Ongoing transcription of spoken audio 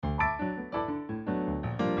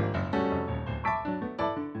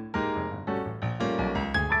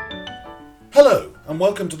Hello, and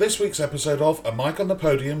welcome to this week's episode of A Mic on the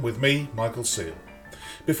Podium with me, Michael Seal.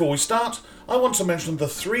 Before we start, I want to mention the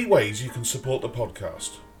 3 ways you can support the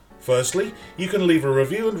podcast. Firstly, you can leave a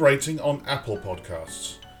review and rating on Apple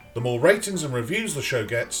Podcasts. The more ratings and reviews the show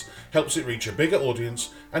gets, helps it reach a bigger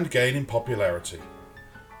audience and gain in popularity.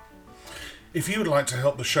 If you would like to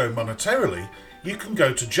help the show monetarily, you can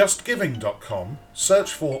go to justgiving.com,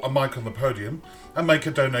 search for A Mic on the Podium, and make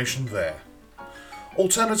a donation there.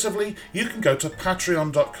 Alternatively, you can go to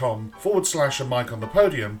patreon.com/A Mic on the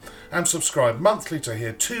Podium and subscribe monthly to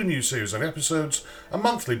hear 2 new series of episodes, a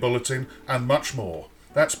monthly bulletin, and much more.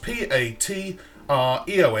 That's patreon.com/A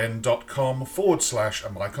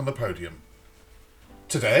Mic on the Podium.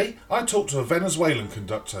 Today, I talked to a Venezuelan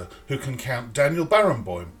conductor who can count Daniel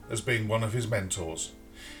Barenboim as being one of his mentors.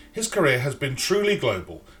 His career has been truly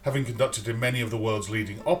global, having conducted in many of the world's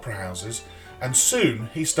leading opera houses, and soon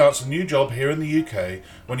he starts a new job here in the UK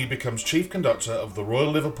when he becomes chief conductor of the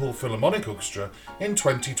Royal Liverpool Philharmonic Orchestra in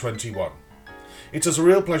 2021. It is a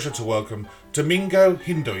real pleasure to welcome Domingo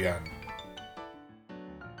Hindoyan.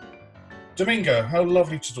 Domingo, how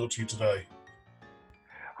lovely to talk to you today.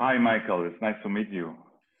 Hi, Michael. It's nice to meet you.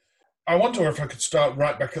 I wonder if I could start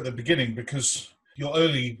right back at the beginning, because your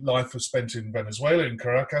early life was spent in Venezuela, in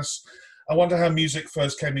Caracas. I wonder how music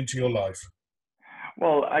first came into your life.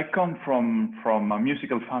 Well, I come from a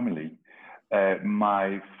musical family.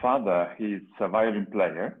 My father, he's a violin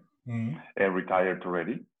player, retired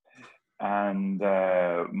already. And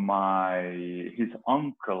his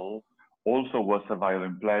uncle also was a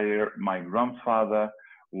violin player. My grandfather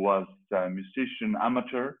was a musician,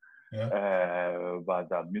 amateur,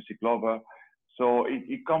 but a music lover. So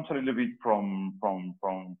it comes a little bit from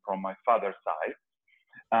my father's side.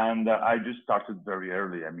 And I just started very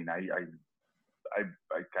early. I mean, I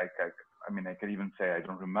can even say I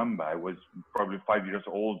don't remember. I was probably 5 years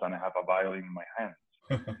old and I have a violin in my hands.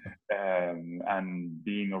 And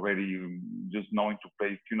being already just knowing to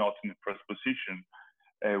play a few notes in the first position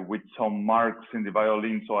with some marks in the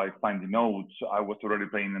violin so I find the notes, I was already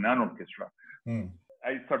playing in an orchestra.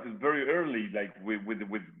 I started very early, like with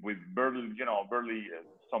barely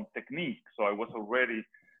some technique. So I was already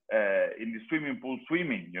in the swimming pool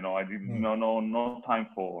swimming. I didn't no time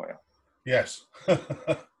for. Yes.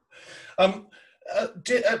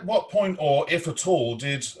 At what point, or if at all,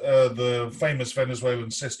 did the famous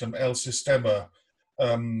Venezuelan system El Sistema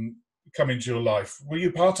come into your life? Were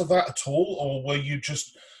you part of that at all, or were you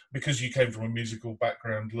just, because you came from a musical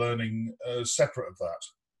background, learning separate of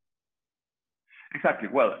that? Exactly.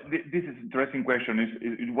 Well, this is an interesting question.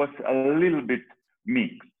 It was a little bit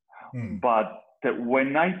mixed, but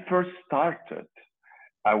when I first started,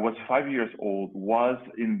 I was 5 years old, was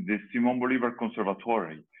in the Simón Bolívar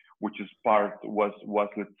Conservatory, which is was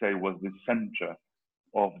the center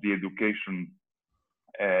of the education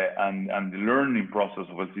and the learning process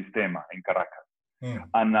of El Sistema in Caracas.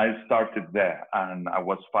 And I started there, and I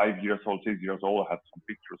was 5 years old, 6 years old. I had some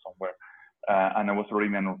pictures somewhere, and I was already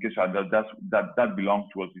in an orchestra that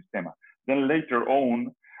belonged to El Sistema. Then later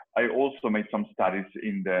on, I also made some studies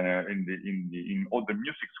in all the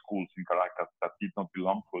music schools in Caracas that did not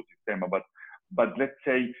belong to El Sistema, but let's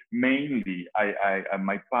say mainly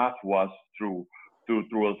my path was through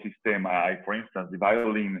El Sistema. For instance, the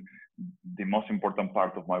violin, the most important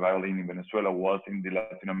part of my violin in Venezuela was in the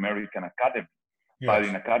Latin American Academy,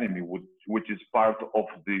 Violin Academy, which is part of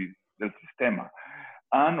the El Sistema.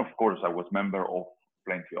 And of course, I was member of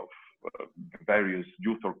plenty of various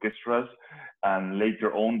youth orchestras, and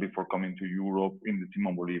later on, before coming to Europe, in the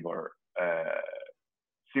Simón Bolívar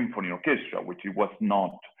Symphony Orchestra, which it was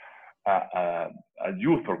not a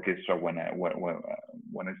youth orchestra when I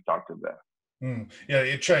started there. Yeah,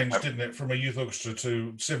 it changed, didn't it, from a youth orchestra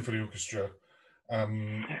to symphony orchestra?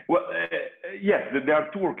 Well, yes, there are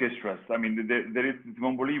 2 orchestras. I mean, there is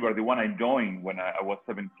Simón Bolívar, the one I joined when I was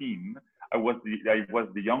 17. I was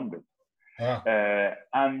the youngest.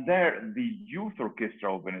 And there, the youth orchestra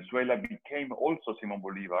of Venezuela became also Simón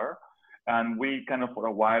Bolívar, and we kind of, for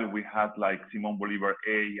a while, we had like Simón Bolívar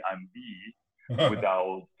A and B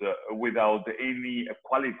without any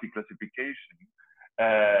quality classification,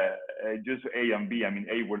 just A and B. I mean,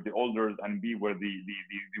 A were the older and B were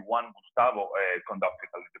the one Gustavo conducted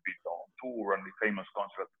a little bit on tour and the famous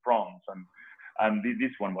concert at France, and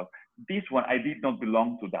this one I did not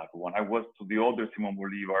belong to that one. I was to the older Simón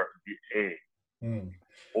Bolívar, the A.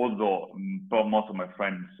 Although most of my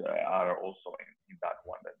friends are also in that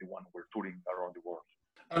one, the one we're touring around the world.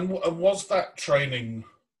 And was that training,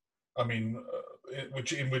 I mean,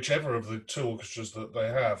 in whichever of the 2 orchestras that they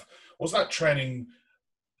have, was that training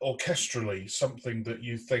orchestrally something that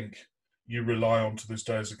you think you rely on to this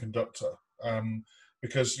day as a conductor?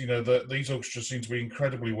 because these orchestras seem to be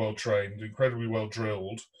incredibly well trained, incredibly well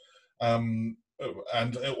drilled, and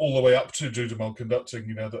all the way up to Dudamel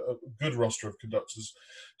conducting. A good roster of conductors.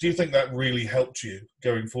 Do you think that really helped you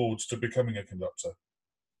going forwards to becoming a conductor?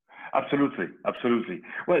 Absolutely, absolutely.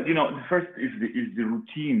 Well, the first is the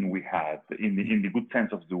routine we had in the good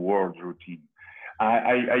sense of the word routine.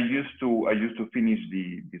 I used to finish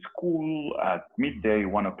the school at midday,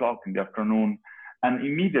 1 o'clock in the afternoon, and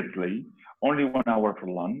immediately only 1 hour for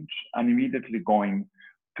lunch, and immediately going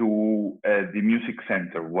to the music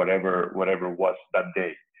center, whatever was that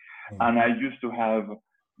day. Mm-hmm. And I used to have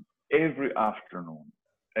every afternoon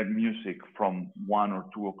music from 1 or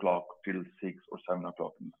 2 o'clock till 6 or 7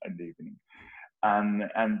 o'clock in the evening,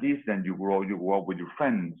 and this, then you grow up with your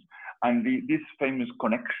friends, and this famous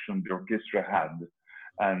connection the orchestra had,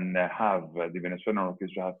 and the Venezuelan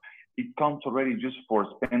orchestra have, it comes already just for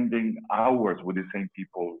spending hours with the same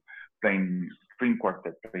people, playing string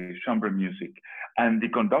quartet, playing chamber music, and the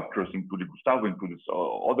conductors, including Gustavo, including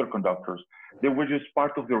other conductors, they were just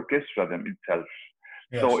part of the orchestra itself.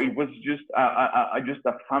 Yes. So it was just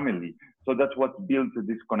a family. So that's what built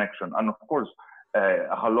this connection. And of course,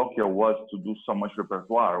 how lucky I was to do so much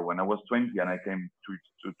repertoire. When I was 20 and I came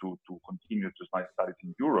to continue to my studies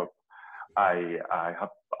in Europe, I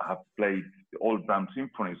have played all Brahms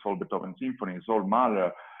symphonies, all Beethoven symphonies, all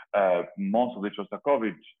Mahler, most of the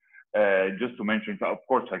Shostakovich, just to mention, of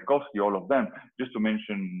course, Tchaikovsky, all of them, just to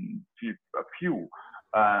mention a few.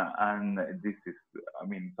 And this is,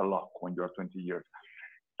 it's a lot when you're 20 years.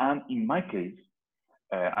 And in my case,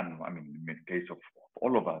 and in the case of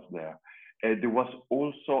all of us there was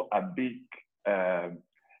also a big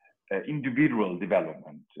individual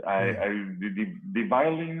development. The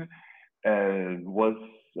violin was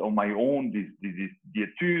on my own. The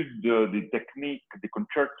etude, the technique, the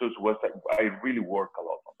concertos I really worked a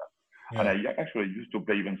lot on that. Yeah. And I actually used to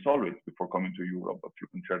play even soloists before coming to Europe, a few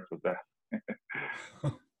concertos there.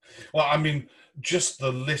 Well, just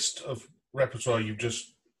the list of repertoire you've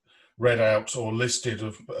just read out or listed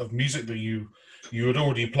of music that you had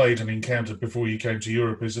already played and encountered before you came to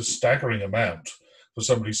Europe is a staggering amount for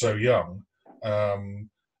somebody so young. They're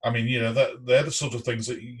the sort of things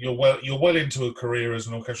that you're well into a career as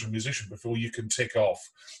an orchestral musician before you can tick off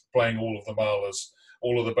playing all of the Mahlers,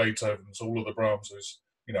 all of the Beethovens, all of the Brahmses.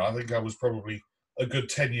 I think I was probably a good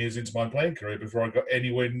 10 years into my playing career before I got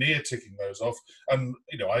anywhere near ticking those off. And,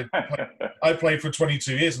 I played for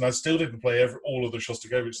 22 years and I still didn't play all of the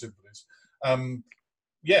Shostakovich symphonies.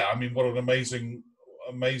 What an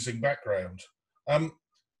amazing background.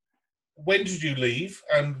 When did you leave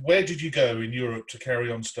and where did you go in Europe to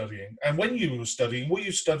carry on studying? And when you were studying, were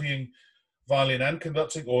you studying violin and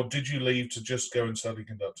conducting, or did you leave to just go and study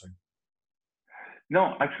conducting?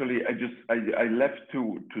 No, actually, I left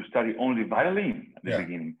to study only violin at the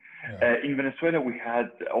beginning. Yeah. In Venezuela, we had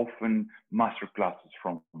often master classes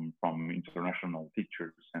from international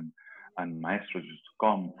teachers, and maestros used to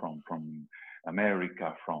come from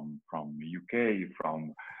America, from UK,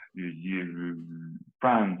 from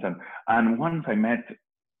France, and once I met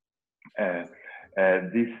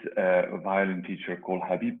this violin teacher called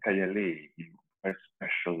Habib Kayale. Very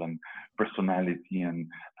special and personality and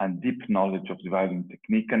deep knowledge of the violin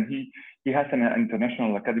technique, and he has an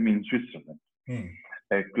international academy in Switzerland,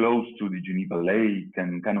 close to the Geneva Lake,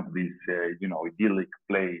 and kind of this idyllic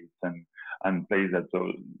place and place that.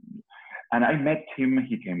 And I met him.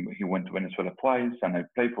 He went to Venezuela twice, and I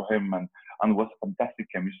played for him, and it was fantastic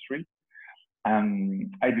chemistry.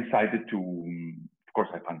 And I decided to, of course,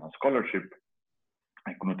 I found a scholarship.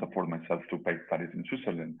 I could not afford myself to pay studies in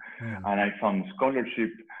Switzerland. And I found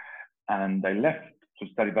scholarship, and I left to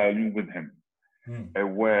study violin with him,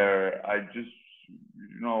 where I just,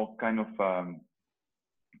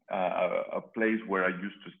 a place where I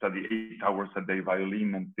used to study 8 hours a day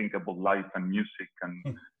violin and think about life and music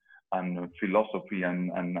and philosophy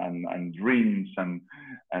and dreams and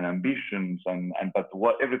ambitions,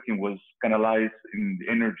 but everything was canalized in the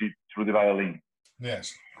energy through the violin.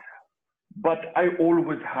 Yes. But I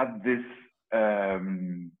always had this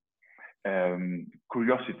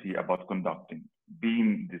curiosity about conducting.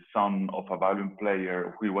 Being the son of a violin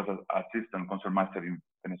player who was an assistant concertmaster in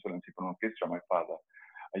Venezuelan Symphony Orchestra, my father,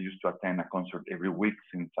 I used to attend a concert every week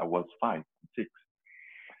since I was 5, 6.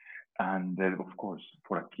 And of course,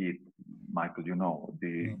 for a kid, Michael,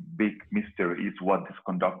 the big mystery is what these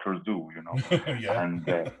conductors do,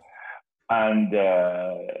 Yeah. And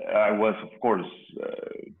I was, of course,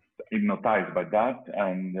 hypnotized by that,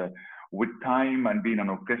 and with time and being an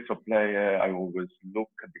orchestra player, I always look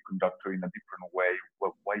at the conductor in a different way.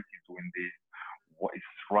 Why is he doing this? What is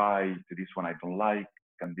right? This one I don't like,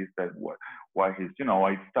 and this, that. why he's,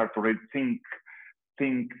 I start to think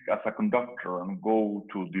as a conductor and go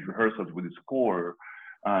to the rehearsals with the score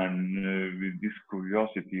and with this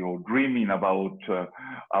curiosity or dreaming about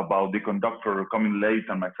the conductor coming late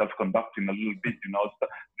and myself conducting a little bit, so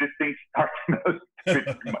these things starting to fit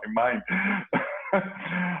in my mind.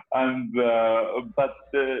 And but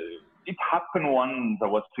it happened once I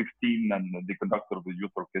was 15 and the conductor of the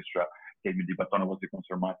youth orchestra gave me the baton. I was the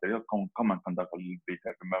concertmaster. Come and conduct a little bit.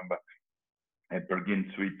 I remember a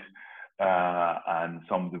Bergin suite and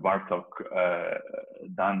some of the Bartok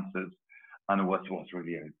dances, and it was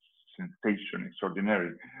really a sensation,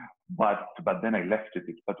 extraordinary. But then I left it.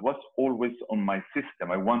 But it was always on my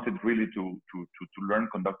system. I wanted really to learn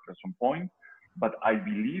conductor at some point, but I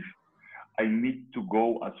believe I need to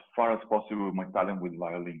go as far as possible with my talent with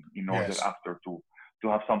violin in order after to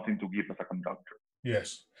have something to give as a conductor.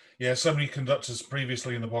 Yes. Yeah, so many conductors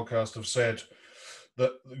previously in the podcast have said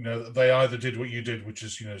that they either did what you did, which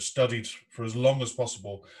is studied for as long as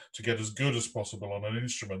possible to get as good as possible on an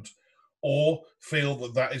instrument, or feel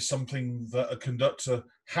that is something that a conductor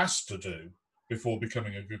has to do before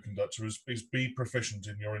becoming a good conductor, is be proficient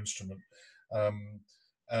in your instrument. I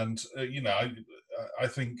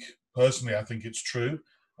think personally, I think it's true.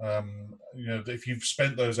 If you've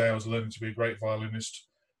spent those hours learning to be a great violinist,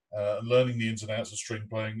 learning the ins and outs of string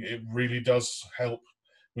playing, it really does help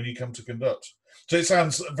when you come to conduct. So it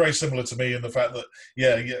sounds very similar to me in the fact that,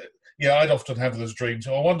 I'd often have those dreams.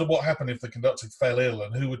 I wonder what happened if the conductor fell ill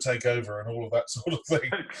and who would take over and all of that sort of thing.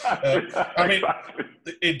 Exactly.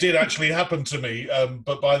 It did actually happen to me,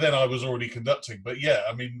 but by then I was already conducting. But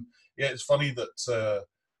it's funny that,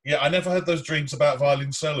 I never had those dreams about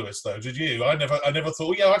violin soloists, though. Did you? I never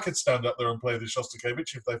thought, I could stand up there and play the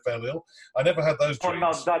Shostakovich if they fell ill. I never had those dreams.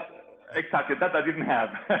 No, that I didn't have.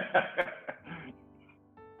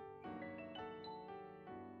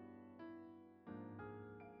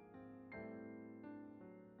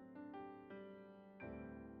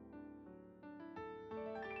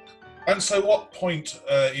 And so what point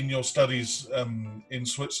in your studies in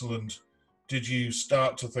Switzerland did you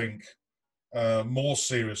start to think more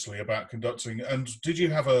seriously about conducting? And did you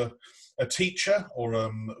have a teacher,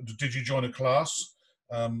 or did you join a class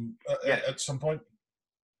at some point?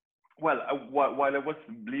 Well, while I was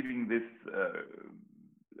living this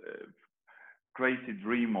crazy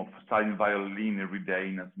dream of studying violin every day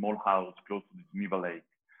in a small house close to the Geneva Lake,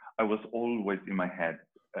 I was always in my head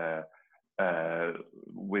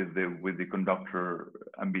with the conductor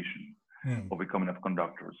ambition of becoming a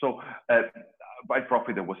conductor. So by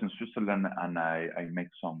profit, I was in Switzerland and I made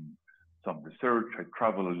some research. I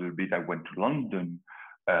traveled a little bit. I went to London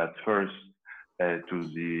at first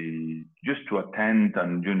just to attend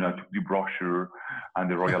and to the brochure and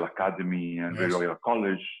the Royal Academy and the Royal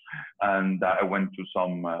College. And I went to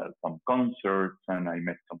some concerts and I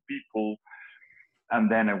met some people. And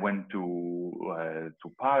then I went to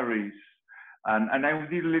Paris. And I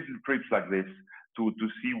did little trips like this to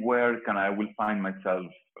see where I will find myself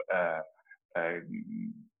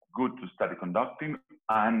good to study conducting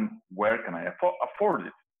and where can I afford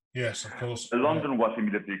it. Yes, of course. London was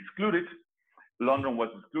immediately excluded. London was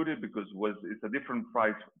excluded because it's a different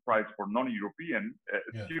price for non-European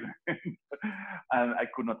students, and I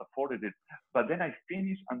could not afford it. But then I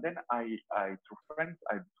finished, and then I through friends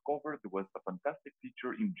I discovered there was a fantastic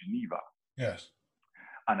teacher in Geneva. Yes.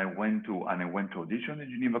 And I went to audition in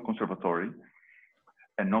Geneva Conservatory,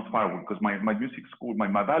 and not far because my music school,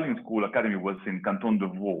 my violin school academy was in Canton de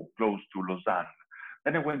Vaud, close to Lausanne.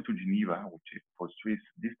 Then I went to Geneva, which is for Swiss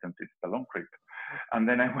distance, it's a long trip. And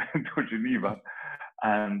then I went to Geneva,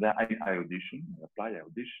 and I auditioned, I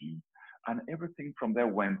auditioned, and everything from there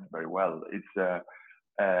went very well. It's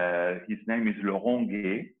his name is Laurent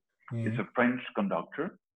Gay. He's a French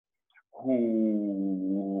conductor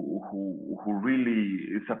who really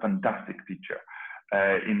is a fantastic teacher.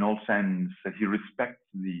 In all sense, he respects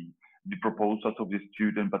the proposals of the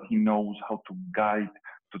student, but he knows how to guide,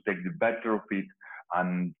 to take the better of it.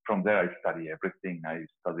 And from there, I study everything. I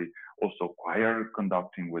study also choir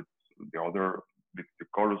conducting with the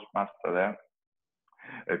chorus master there.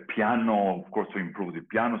 Piano, of course, to improve the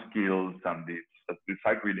piano skills and the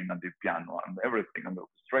sight reading and the piano and everything, and the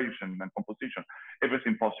orchestration and composition,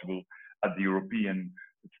 everything possible at the European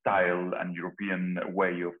style and European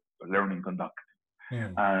way of learning conducting.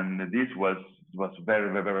 And this was very,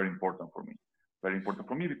 very, very important for me. Very important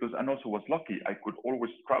for me because, and also was lucky, I could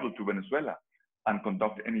always travel to Venezuela and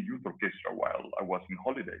conduct any youth orchestra while I was in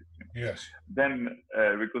holidays. Yes. Then,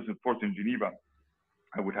 because of course in Geneva,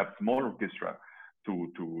 I would have small orchestra.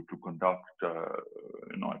 to conduct.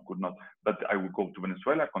 I could not. But I would go to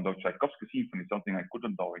Venezuela, conduct Tchaikovsky symphony, something I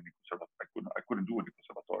couldn't do in the conservatory. I couldn't do in the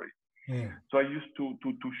conservatory. So I used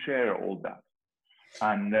to share all that.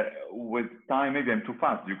 And with time, maybe I'm too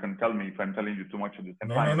fast. You can tell me if I'm telling you too much at the same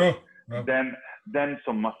time. No. Then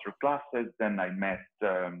some master classes. Then I met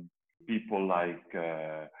people like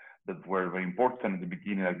that were very important at the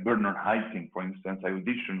beginning, like Bernard Haitink, for instance. I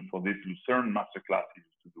auditioned for this Lucerne master class he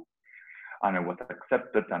used to do, and I was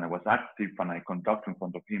accepted, and I was active, and I conducted in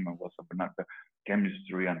front of him. I was about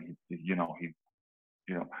chemistry, and he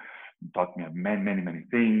taught me many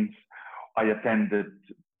things. I attended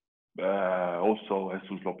also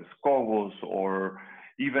Jesus Lopez Cobos, or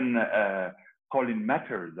even Colin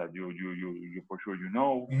Matter, that you for sure you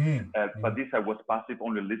know. But this I was passive,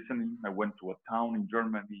 only listening. I went to a town in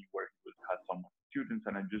Germany where he had some students,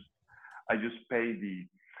 and I just pay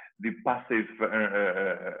the passive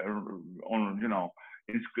on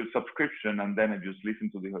in subscription, and then I just listen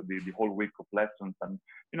to the whole week of lessons, and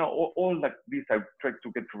all like this. I try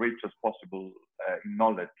to get rich as possible in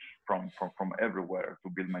knowledge from everywhere to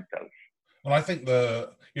build myself. Well, I think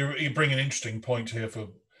you bring an interesting point here for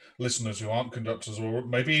listeners who aren't conductors, or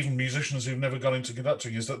maybe even musicians who've never gone into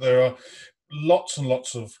conducting, is that there are lots and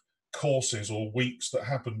lots of courses or weeks that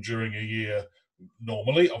happen during a year.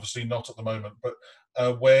 Normally, obviously not at the moment, but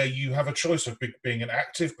where you have a choice of being an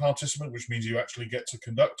active participant, which means you actually get to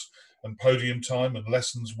conduct and podium time and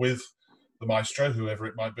lessons with the maestro, whoever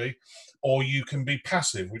it might be, or you can be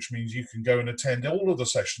passive, which means you can go and attend all of the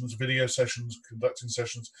sessions, video sessions, conducting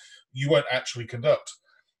sessions. You won't actually conduct.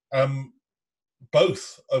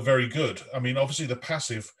 Both are very good. I mean, obviously the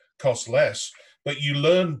passive costs less, but you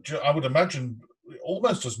learn, I would imagine,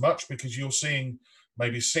 almost as much, because you're seeing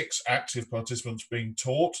maybe 6 active participants being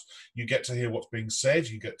taught. You get to hear what's being said.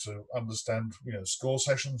 You get to understand, score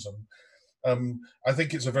sessions, and I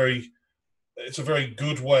think it's a very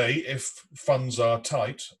good way, if funds are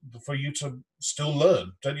tight, for you to still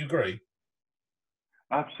learn. Don't you agree?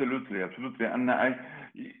 Absolutely. And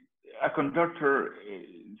a conductor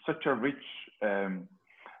is such a rich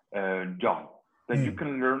job that you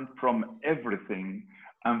can learn from everything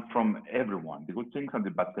and from everyone, the good things and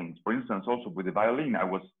the bad things. For instance, also with the violin, I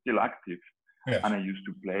was still active, yes. And I used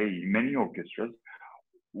to play in many orchestras.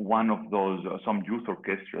 One of those, some youth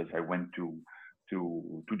orchestras, I went to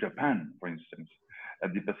Japan, for instance,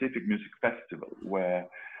 at the Pacific Music Festival, where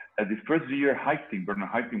at the first year,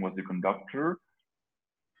 Bernard Haitink was the conductor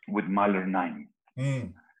with Mahler 9.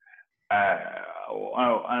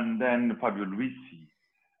 And then Fabio Luisi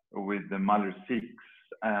with the Mahler 6,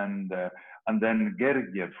 and then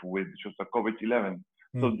Gergiev with Shostakovich 11.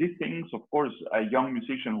 So these things, of course, a young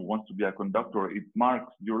musician who wants to be a conductor, it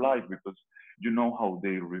marks your life, because you know how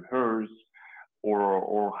they rehearse,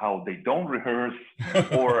 or how they don't rehearse,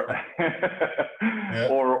 or yeah.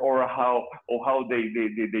 or how they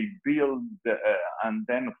build, and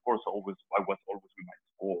then of course I was always with my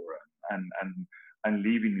score and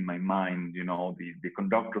living in my mind, the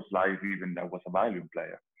conductor's life, even I was a violin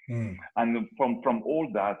player, and from all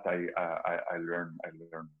that I learned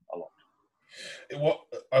a lot.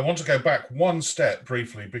 I want to go back one step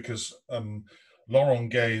briefly, because Laurent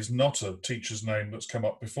Gay is not a teacher's name that's come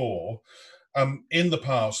up before. In the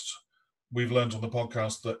past, we've learned on the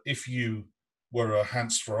podcast that if you were a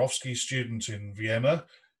Hans Swarovski student in Vienna,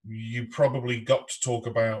 you probably got to talk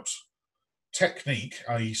about technique,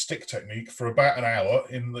 i.e. stick technique, for about an hour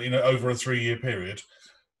over a 3-year period.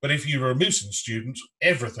 But if you were a Musin student,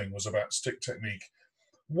 everything was about stick technique.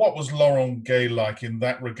 What was Laurent Gay like in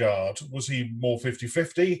that regard? Was he more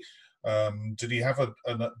 50-50? Did he have a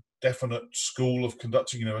definite school of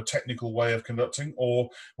conducting, a technical way of conducting, or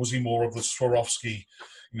was he more of the Swarovski,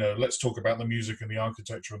 let's talk about the music and the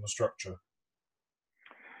architecture and the structure?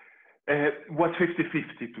 Was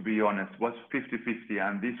 50-50, to be honest. Was 50-50,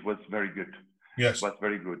 and this was very good. Yes, was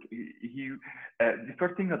very good. The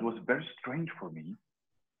first thing that was very strange for me,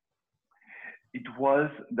 it was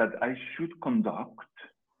that I should conduct.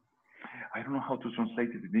 I don't know how to translate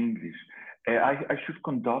it in English. I should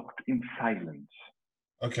conduct in silence.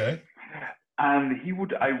 Okay. And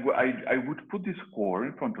I would put the score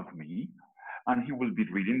in front of me, and he will be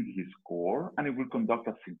reading his score, and he will conduct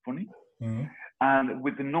a symphony, and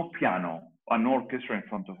with no piano, an orchestra in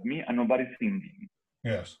front of me, and nobody singing.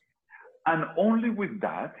 Yes. And only with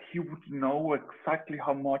that, he would know exactly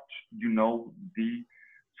how much the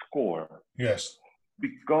score. Yes.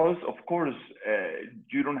 Because of course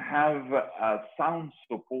you don't have a sound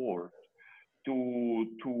support to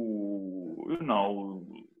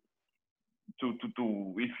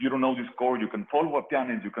if you don't know this chord, you can follow a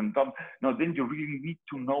pianist, you can dump. No, then you really need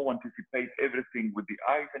to anticipate everything with the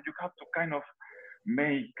eyes, and you have to kind of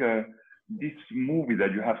make this movie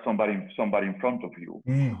that you have somebody in front of you.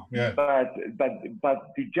 Yeah. But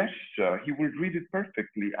the gesture, he will read it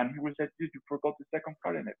perfectly, and he will say, "You forgot the second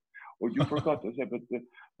clarinet, or you forgot to say,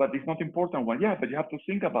 but it's not important one." Yeah, but you have to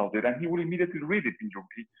think about it, and he will immediately read it in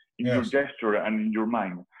your gesture and in your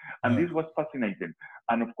mind. And this was fascinating.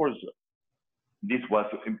 And of course, this was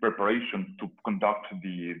in preparation to conduct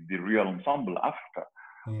the real ensemble after.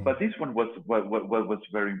 But this one was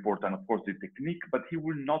very important, of course, the technique, but he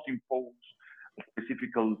will not impose a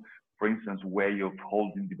specific, for instance, way of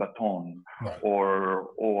holding the baton,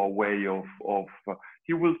 or a way of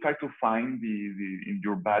he will try to find in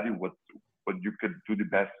your body what you could do the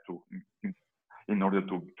best in order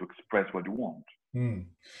to express what you want.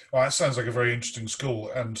 Well, that sounds like a very interesting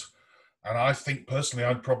school, and I think personally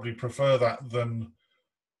I'd probably prefer that than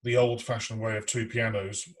the old-fashioned way of two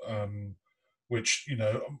pianos, which, you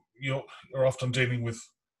know, you're often dealing with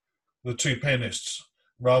the two pianists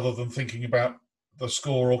rather than thinking about the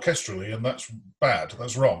score orchestrally, and that's bad.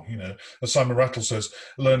 That's wrong. You know, as Simon Rattle says,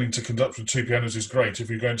 learning to conduct with two pianos is great if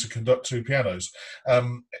you're going to conduct two pianos.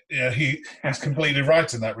 He's completely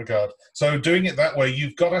right in that regard. So doing it that way,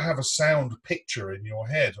 you've got to have a sound picture in your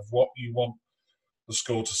head of what you want the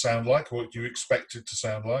score to sound like, what you expect it to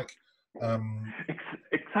sound like.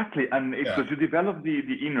 Exactly, and because you develop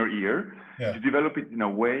the inner ear, you develop it in a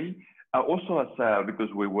way. Also, as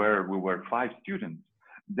because we were 5 students.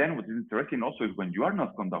 Then what is interesting also is when you are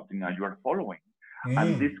not conducting and you are following,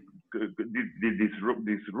 and this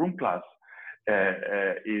room class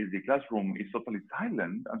is the classroom is totally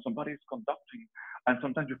silent, and somebody is conducting, and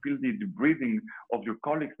sometimes you feel the breathing of your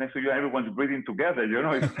colleagues next to you. Everyone's breathing together, you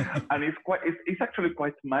know, and it's actually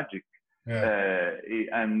quite magic.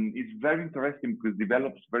 And it's very interesting because it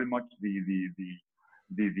develops very much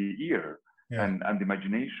the ear and the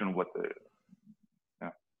imagination.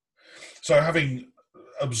 So having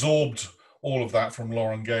absorbed all of that from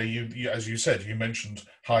Laurent Gay, you as you said, you mentioned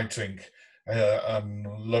Haitink,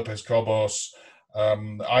 Lopez Cobos.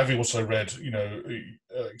 I've also read, you know,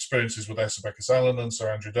 experiences with Esa Becker-Salen and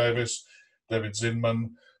Sir Andrew Davis, David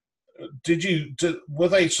Zinman. Were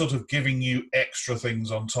they sort of giving you extra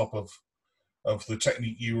things on top of the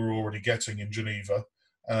technique you were already getting in Geneva?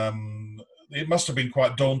 It must have been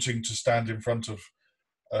quite daunting to stand in front of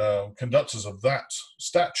conductors of that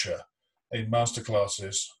stature in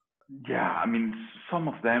masterclasses. Yeah, I mean, some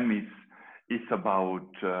of them is about.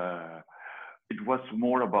 It was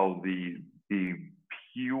more about the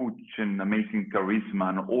huge and amazing charisma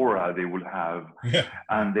and aura they will have,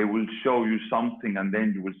 and they will show you something, and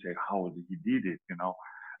then you will say, "How did he did it?" You know,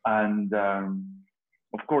 and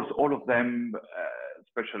of course, all of them,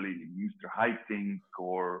 especially Mr. Haitink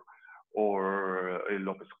or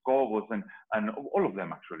Lopez Cobos, and all of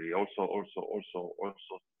them actually, also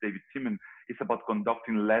David Simon, is about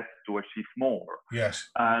conducting less to achieve more. Yes.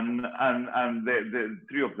 And the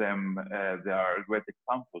 3 of them, they are great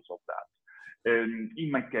examples of that.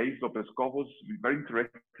 In my case, Lopez Cobos is very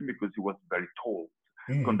interesting because he was very tall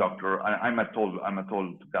conductor. I'm a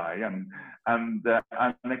tall guy, and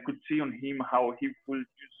I could see on him how he will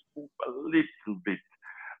just move a little bit.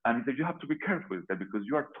 And you have to be careful with that because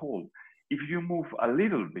you are tall. If you move a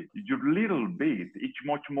little bit, your little bit, it's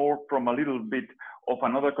much more from a little bit of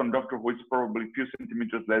another conductor who is probably a few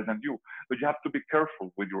centimeters less than you. But you have to be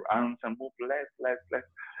careful with your arms and move less.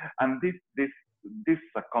 And this is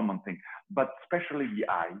a common thing, but especially the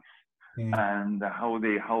eyes and how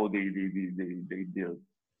they deal.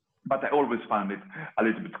 But I always found it a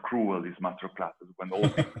little bit cruel, these master classes, when all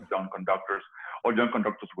these young conductors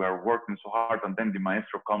were working so hard, and then the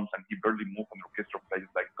maestro comes and he barely moves, and the orchestra plays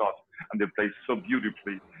like God, and they play so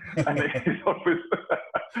beautifully. And it's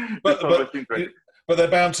always interesting. But they're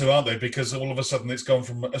bound to, aren't they? Because all of a sudden it's gone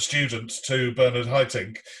from a student to Bernard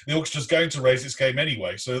Haitink. The orchestra's going to raise its game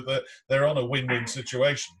anyway, so that they're on a win-win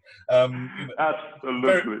situation.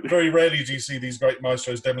 Absolutely. Very rarely do you see these great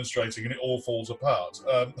maestros demonstrating and it all falls apart.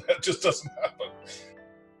 That just doesn't happen.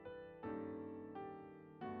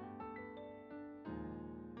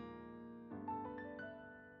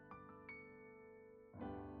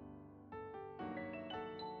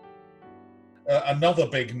 Another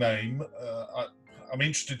big name, I'm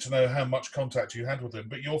interested to know how much contact you had with him,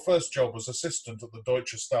 but your first job was assistant at the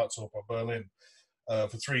Deutsche Staatsoper Berlin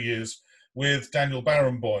for 3 years with Daniel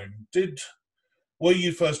Barenboim. Were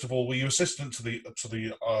you assistant to the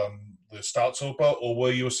Staatsoper, or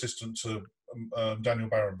were you assistant to Daniel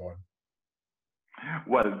Barenboim?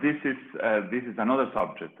 Well, this is another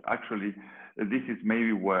subject. Actually, this is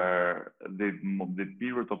maybe where the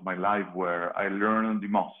period of my life where I learned the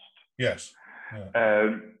most. Yes.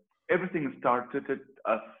 Yeah. Everything started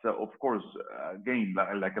as, of course, again,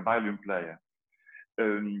 like a violin player.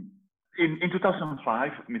 In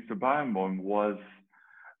 2005, Mr. Barenboim was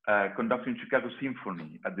conducting Chicago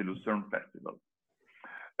Symphony at the Lucerne Festival.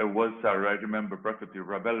 It was, I remember perfectly,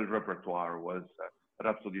 Ravel's repertoire was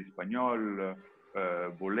Rhapsody Espagnol,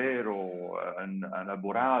 Bolero, and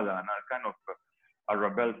Alborada, and a kind of a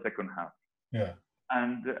Ravel second half. Yeah.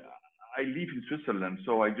 And I live in Switzerland,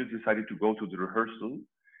 so I just decided to go to the rehearsal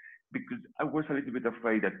because I was a little bit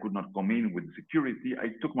afraid I could not come in with security. I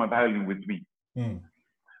took my violin with me. Mm.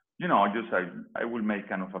 You know, I will make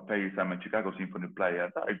kind of a face. I'm a Chicago Symphony player.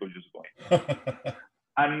 I was just going.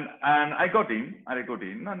 and I got in,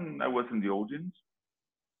 and I was in the audience.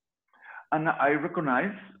 And I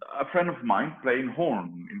recognized a friend of mine playing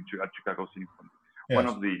horn at Chicago Symphony. Yes. One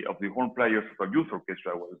of the horn players of a youth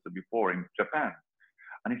orchestra was before in Japan.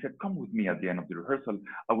 And he said, come with me at the end of the rehearsal.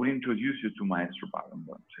 I will introduce you to Maestro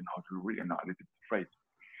Barenboim. I said, no, you're really not a little bit afraid.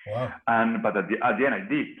 Wow. But at the end,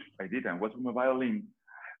 I did. I was with my violin.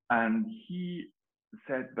 And he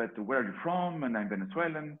said, but where are you from? And I'm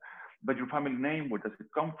Venezuelan. But your family name, where does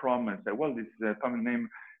it come from? And I said, well, this family name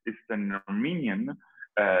is an Armenian,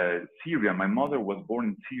 Syria. My mother was born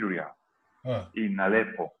in Syria, in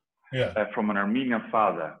Aleppo, from an Armenian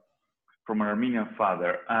father.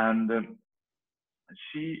 And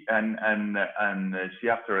she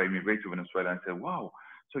after immigrated to Venezuela and said, wow,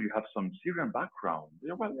 so you have some Syrian background.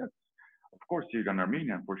 Yeah, well, yes, of course, Syrian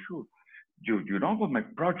Armenian for sure. You know what my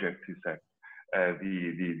project, he said,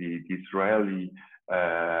 the Israeli,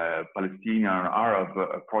 Palestinian, Arab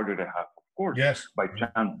project I have, of course, yes. By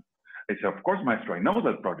chance. I said, of course, Maestro, I know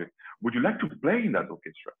that project. Would you like to play in that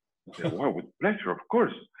orchestra? I said, well, with pleasure, of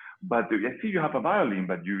course. But I see you have a violin,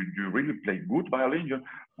 but you really play good violin.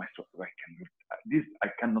 Maestro, I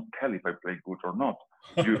cannot tell if I play good or not.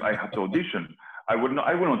 I have to audition. I will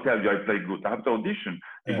not tell you I play good. I have to audition.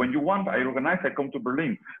 Yeah. When you want, I organize, I come to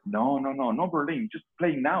Berlin. No, Berlin. Just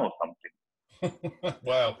play now something.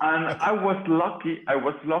 Wow. And I was lucky. I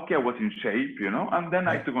was in shape, you know. And then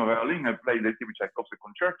I took my violin. I played the Tchaikovsky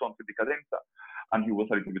concerto on the cadenza, and he was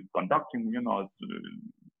a little bit conducting, you know,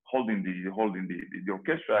 holding the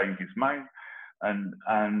orchestra in his mind.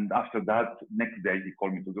 And after that, next day he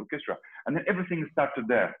called me to the orchestra, and then everything started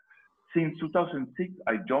there. Since 2006,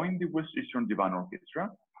 I joined the West Eastern Divan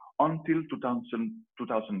Orchestra until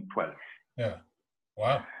 2012. Yeah.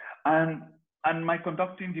 Wow. And my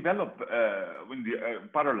conducting developed in the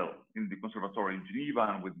parallel in the Conservatory in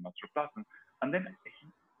Geneva and with master classes. And then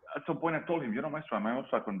at some point I told him, you know, Maestro, I'm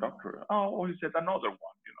also a conductor. Oh, he said, another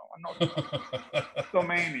one, you know, another one. So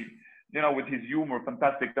many, you know, with his humor,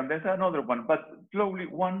 fantastic. And there's another one. But slowly,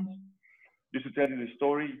 once, just to tell you the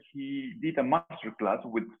story, he did a master class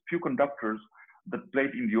with few conductors that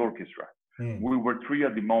played in the orchestra. We were three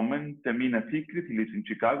at the moment. Mina Secret, he lives in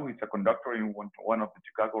Chicago. He's a conductor in one of the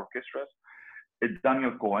Chicago orchestras.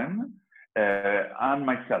 Daniel Cohen and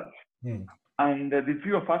myself. And the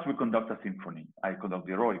three of us, we conduct a symphony. I conduct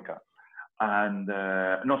the Eroica. And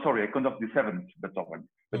I conduct the seventh Beethoven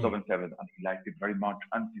 7, and he liked it very much.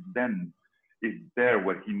 And since then, it's there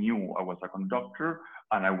where he knew I was a conductor,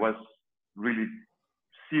 and I was really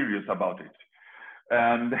serious about it.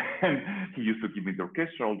 And then he used to give me the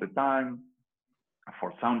orchestra all the time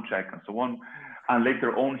for sound check and so on. And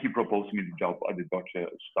later on, he proposed me the job at the Deutsche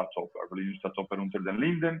Staatsoper, Berlin Staatsoper unter den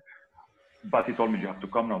Linden. But he told me, you have to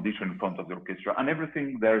come and audition in front of the orchestra. And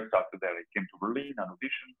everything there started there. I came to Berlin and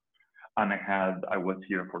auditioned. And I was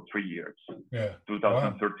here for 3 years. Yeah.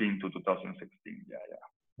 2013 to 2016. Yeah.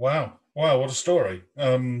 Wow. What a story.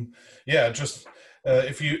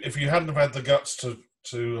 If you hadn't have had the guts to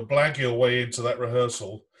blag your way into that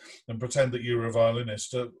rehearsal and pretend that you were a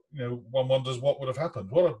violinist, one wonders what would have happened.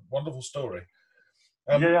 What a wonderful story.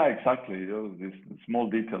 Exactly. These small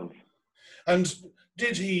details. And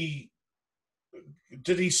did he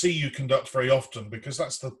see you conduct very often? Because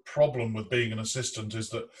that's the problem with being an assistant, is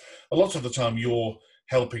that a lot of the time you're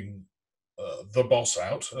helping the boss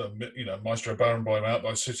out, Maestro Barenboim out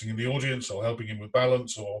by sitting in the audience or helping him with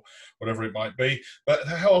balance or whatever it might be. But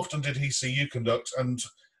how often did he see you conduct, and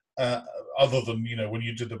other than, when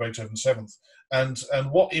you did the Beethoven 7th,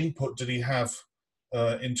 and what input did he have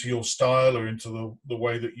into your style or into the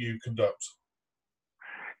way that you conduct?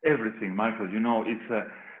 Everything, Michael.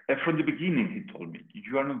 It's from the beginning he told me,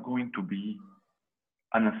 you are not going to be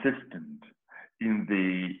an assistant in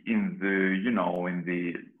the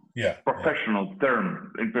professional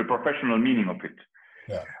term, in the professional meaning of it.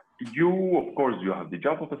 Yeah. You, of course, you have the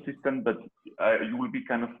job of assistant, but you will be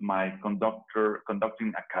kind of my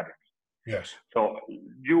conducting academy. Yes. So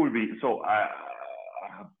you will be. So I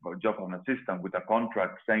have a job of an assistant with a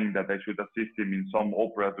contract saying that I should assist him in some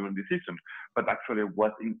opera during the season, but actually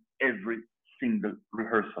was in every single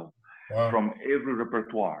rehearsal, from every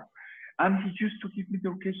repertoire. And he used to give me the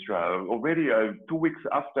orchestra. Already 2 weeks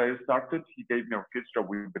after I started, he gave me orchestra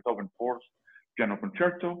with Beethoven Fourth Piano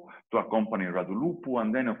Concerto to accompany Radu Lupu.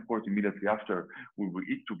 And then, of course, immediately after, we will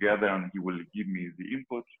eat together and he will give me the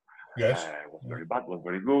input. Yes. Was very bad, was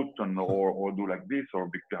very good, and or do like this, or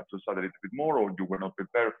you have to study a little bit more, or you were not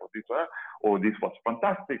prepared for this, or this was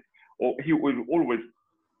fantastic. Or he will always,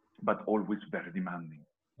 but always very demanding.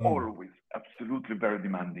 Always, absolutely very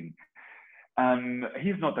demanding. And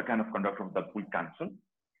he's not the kind of conductor that will cancel.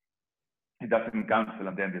 He doesn't cancel,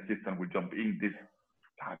 and then the assistant will jump in. This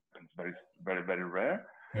happens very, very, very rare.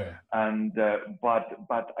 Yeah. And but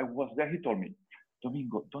I was there. He told me,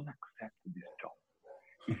 Domingo, don't accept this job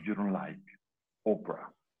if you don't like opera.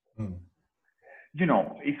 You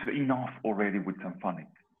know, it's enough already with symphonic.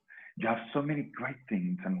 You have so many great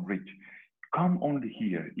things and rich. Come only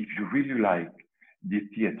here if you really like the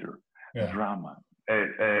theater, drama,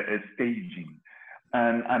 staging,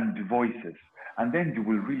 and the voices. And then you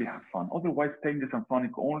will really have fun. Otherwise, stay in the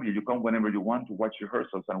symphonic only. You come whenever you want to watch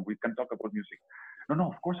rehearsals and we can talk about music. No,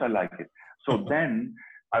 of course I like it. So then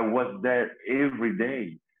I was there every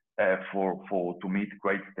day to meet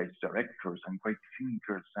great stage directors and great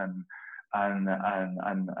singers and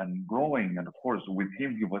growing. And of course, with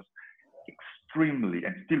him, he was extremely,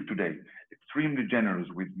 and still today, extremely generous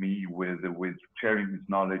with me, with sharing his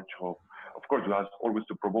knowledge. Of course, you have always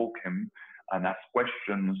to provoke him and ask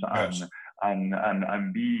questions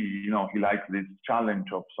and be, you know, he likes this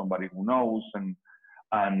challenge of somebody who knows and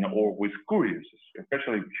always curious,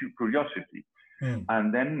 especially curiosity.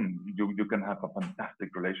 And then you can have a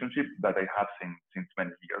fantastic relationship that I have since many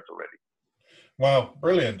years already. Wow,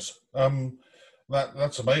 brilliant.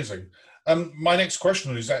 That's amazing. My next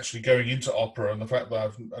question is actually going into opera and the fact that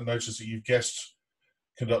I've noticed that you've guest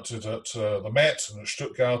conducted at the Met and at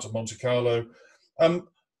Stuttgart and Monte Carlo.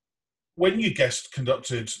 When you guest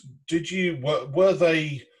conducted, were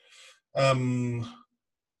they?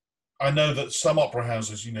 I know that some opera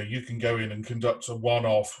houses, you know, you can go in and conduct a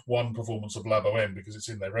one performance of La Bohème because it's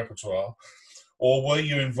in their repertoire. Or were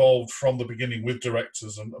you involved from the beginning with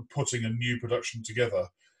directors and putting a new production together?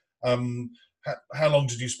 How long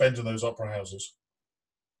did you spend in those opera houses?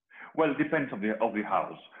 Well, it depends of the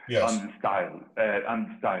house and the style.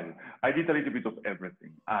 I did a little bit of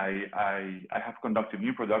everything. I have conducted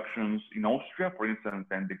new productions in Austria, for instance,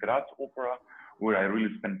 and the Graz Opera, where I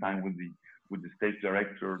really spent time with the stage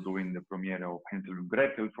director doing the premiere of Hansel and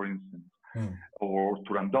Gretel, for instance, or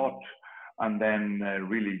Turandot. And then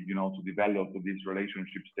really, you know, to develop this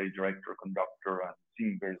relationship, stage director, conductor, and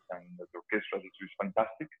singers, and the orchestra, which is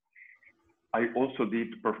fantastic. I also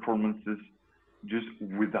did performances just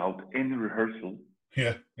without any rehearsal.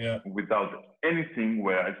 Without anything,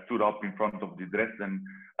 where I stood up in front of the Dresden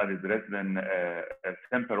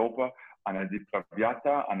Semperoper, and I did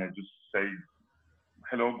Traviata, and I just say,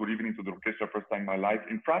 hello, good evening to the orchestra, first time in my life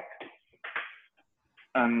in frac.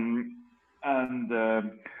 And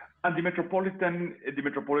the Metropolitan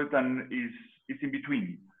is in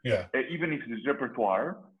between. Even if it's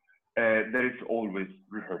repertoire, there is always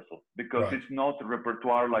rehearsal, because it's not a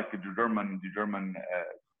repertoire like the German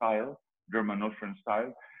style, German Austrian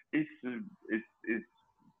style.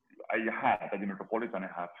 I had at the Metropolitan, I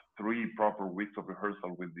have 3 proper weeks of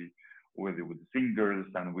rehearsal with the singers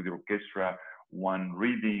and with the orchestra, 1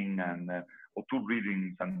 reading or 2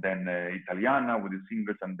 readings, and then Italiana with the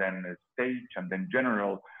singers, and then stage, and then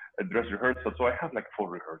general dress rehearsal. So I have like 4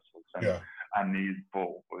 rehearsals, and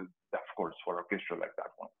of course for orchestra like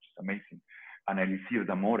that one, which is amazing. And Elisir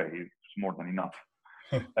d'Amore is more than enough.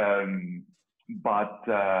 But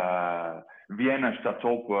Vienna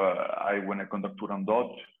Staatsoper, when I conduct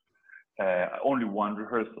Turandot, only 1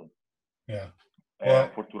 rehearsal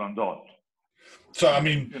for Turandot. So I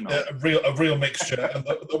mean, you know, a real mixture. And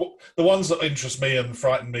the ones that interest me and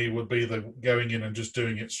frighten me would be the going in and just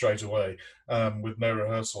doing it straight away with no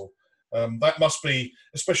rehearsal. That must be,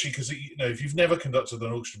 especially because, you know, if you've never conducted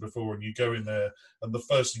an orchestra before and you go in there and the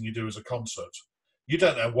first thing you do is a concert, you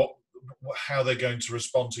don't know how they're going to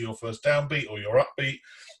respond to your first downbeat or your upbeat.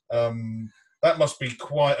 That must be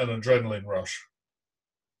quite an adrenaline rush.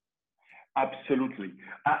 Absolutely.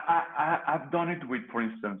 I've done it with, for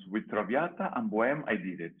instance, with Traviata and Bohème, I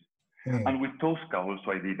did it. And with Tosca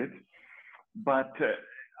also I did it. But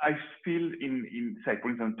I feel say, for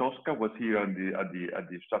instance, Tosca was here at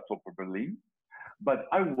the Staatsoper Berlin, but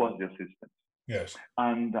I was the assistant. Yes.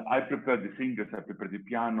 And I prepared the singers, I prepared the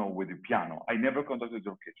piano with the piano. I never conducted the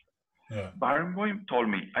orchestra. Yeah. Barenboim told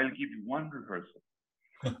me, I'll give you one rehearsal.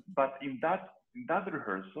 But in that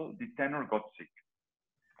rehearsal, the tenor got sick.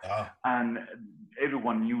 And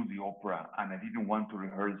everyone knew the opera, and I didn't want to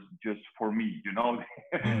rehearse just for me, you know.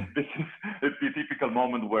 This is the typical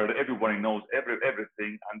moment where everybody knows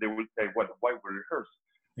everything, and they will say, "Well, why we rehearse?"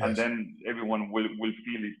 Yes. And then everyone will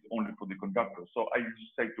feel it's only for the conductor. So I used to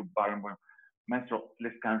say to Barenboim, "Maestro,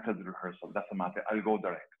 let's cancel the rehearsal. Doesn't matter. I'll go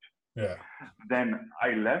direct." Yeah. Then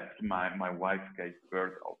I left. My wife gave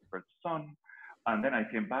birth of her son. And then I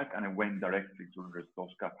came back and I went directly to rehearse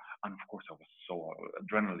Tosca. And of course, I was so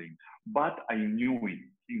adrenaline, but I knew it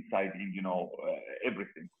inside,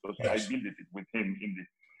 everything. Because yes. I built it with him in this.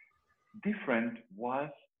 Different was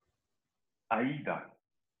Aida,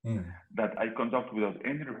 that I conducted without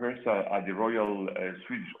any rehearsal at the Royal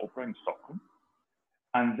Swedish Opera in Stockholm.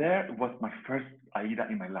 And there was my first Aida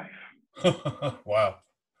in my life. Wow.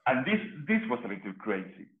 And this was a little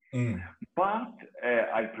crazy. But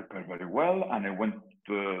I prepared very well, and I went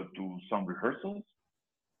to some rehearsals.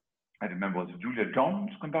 I remember it was Julia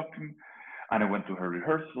Jones conducting, and I went to her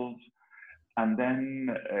rehearsals. And then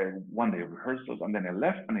one day of rehearsals, and then I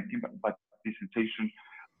left, and I came back. But the sensation,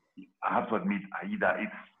 I have to admit, Aida,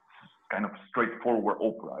 it's kind of straightforward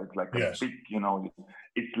opera. It's like yes. a big,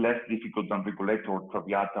 it's less difficult than Rigoletto or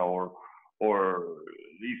Traviata or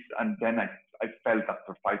this. And then I felt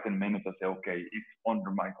after 5-10 minutes, I said, okay, it's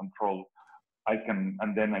under my control. I can,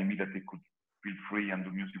 and then I immediately could feel free and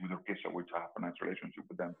do music with orchestra, which I have a nice relationship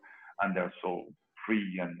with them. And they're so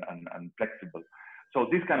free and flexible. So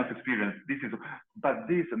this kind of experience, but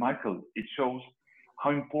this, Michael, it shows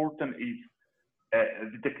how important is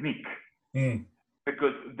the technique.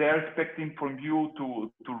 Because they're expecting from you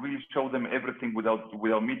to really show them everything without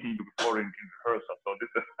meeting you before in rehearsal. So this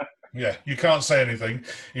is yeah, you can't say anything.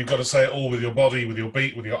 You've got to say it all with your body, with your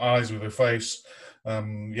beat, with your eyes, with your face.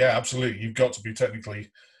 Yeah, absolutely. You've got to be technically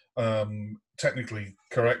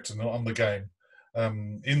correct and on the game.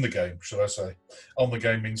 In the game, should I say. On the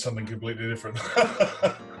game means something completely different.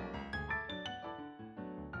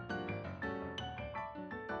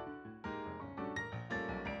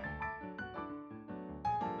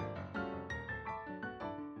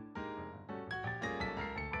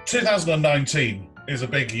 ...2019 is a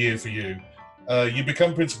big year for you. You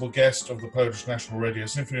become principal guest of the Polish National Radio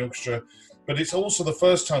Symphony Orchestra, but it's also the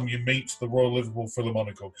first time you meet the Royal Liverpool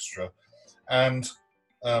Philharmonic Orchestra. And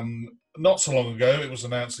not so long ago, it was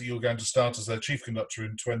announced that you were going to start as their chief conductor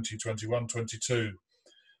in 2021-22.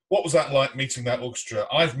 What was that like, meeting that orchestra?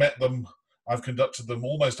 I've met them, I've conducted them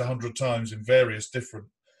almost 100 times in various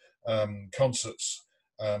different concerts.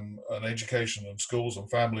 And education and schools and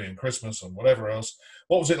family and Christmas and whatever else.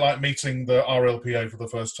 What was it like meeting the RLPA for the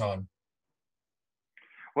first time?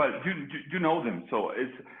 Well, you know them. So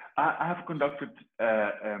I have conducted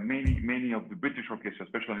many of the British orchestras,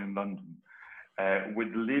 especially in London,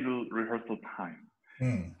 with little rehearsal time.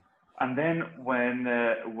 And then when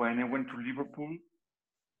I went to Liverpool,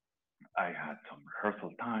 I had some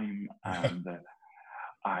rehearsal time, and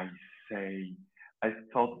I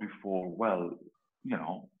thought before, well,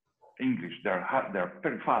 English, they're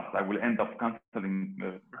very fast. I will end up canceling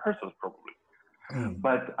rehearsals probably.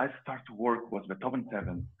 But I started to work was Beethoven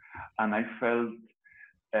 7, and I felt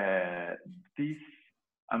this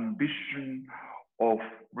ambition of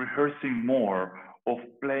rehearsing more, of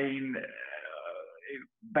playing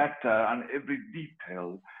better and every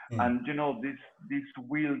detail, and this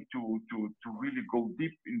will to really go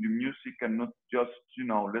deep in the music and not just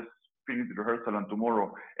let's finish the rehearsal and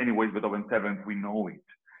tomorrow anyways Beethoven 7 we know it.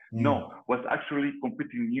 No, was actually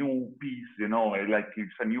completely new piece, like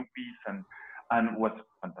it's a new piece and was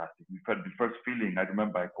fantastic. We felt the first feeling. I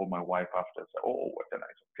remember I called my wife after, said, "Oh, what a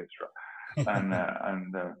nice orchestra!"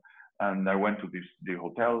 and I went to the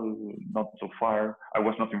hotel, not so far. I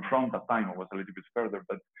was not in front at the time. I was a little bit further,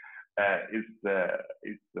 but it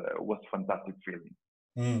was fantastic feeling.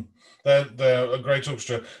 They're a great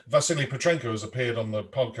orchestra. Vasily Petrenko has appeared on the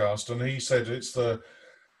podcast, and he said it's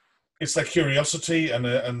their curiosity and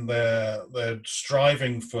their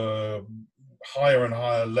striving for higher and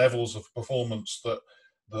higher levels of performance that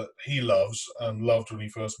he loves and loved when he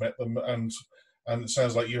first met them, and it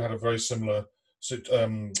sounds like you had a very similar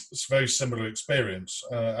experience.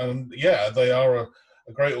 And yeah, they are a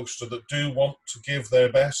great orchestra that do want to give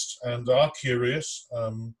their best and are curious.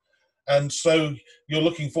 And so you're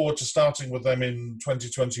looking forward to starting with them in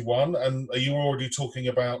 2021. And are you already talking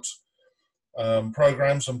about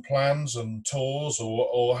programs and plans and tours,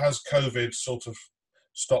 or has COVID sort of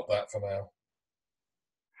stopped that for now?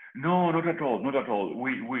 No, not at all, not at all.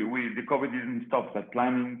 The COVID didn't stop that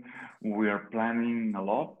planning. We are planning a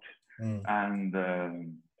lot, and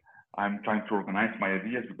I'm trying to organize my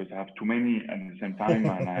ideas because I have too many at the same time,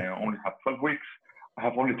 and I only have 12 weeks. I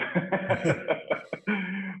have only,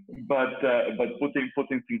 but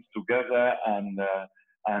putting things together and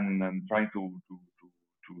trying to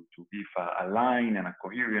give a line and a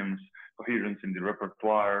coherence in the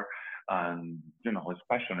repertoire, and it's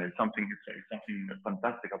passionate. It's something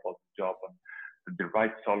fantastic about the job, and the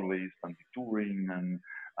right soloist and the touring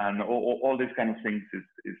and all these kind of things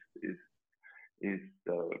is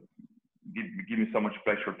give me so much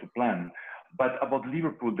pleasure to plan. But about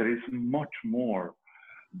Liverpool, there is much more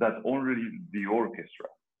than only the orchestra.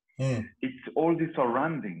 It's all the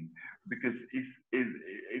surrounding, because it's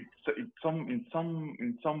in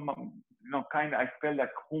some kind. I felt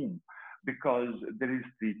like home, because there is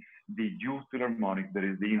the Youth Philharmonic, there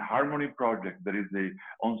is the In Harmony project, there is the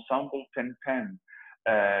Ensemble 1010.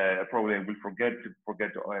 Probably I will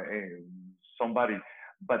forget somebody,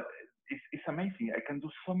 but it's amazing. I can do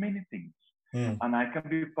so many things, and I can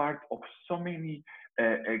be part of so many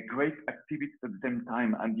great activities at the same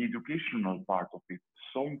time, and the educational part of it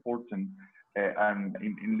so important. And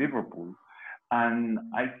in Liverpool, and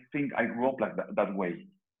I think I grew up like that way.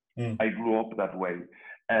 I grew up that way,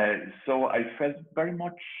 so I felt very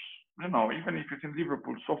much, even if it's in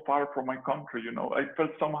Liverpool, so far from my country, I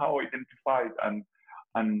felt somehow identified and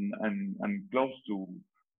close to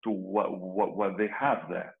what they have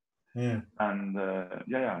there. And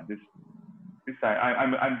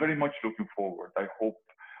I'm very much looking forward. I hope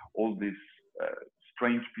all this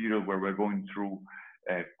strange period where we're going through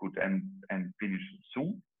could end and finish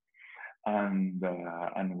soon, and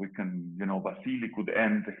we can, Vasily could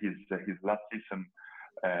end his last season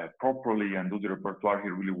properly and do the repertoire he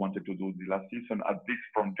really wanted to do the last season, at least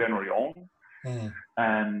from January on.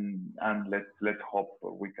 And let's hope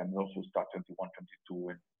we can also start 21-22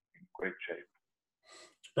 in great shape.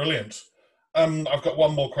 Brilliant. I've got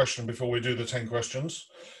one more question before we do the 10 questions,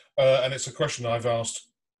 and it's a question I've asked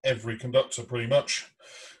every conductor pretty much.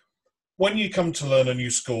 When you come to learn a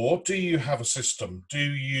new score, do you have a system? Do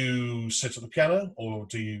you sit at the piano, or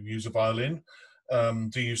do you use a violin?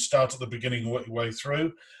 Do you start at the beginning and work your way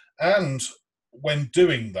through? And when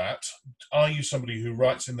doing that, are you somebody who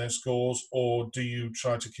writes in their scores, or do you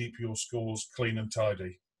try to keep your scores clean and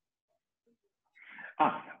tidy?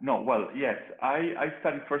 No, well, yes. I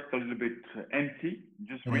studied first a little bit empty,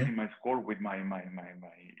 just reading my score with my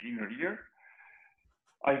inner ear.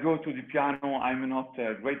 I go to the piano. I'm not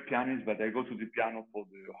a great pianist, but I go to the piano for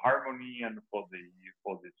the harmony and for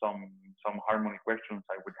some harmony questions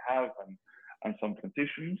I would have, and some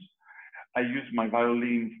transitions. I use my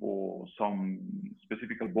violin for some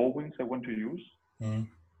specific bowings I want to use.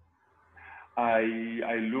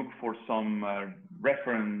 I look for some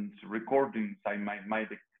reference recordings I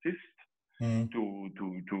might exist to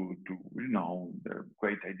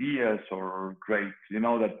great ideas or great,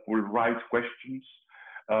 that will write questions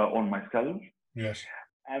on myself. Yes.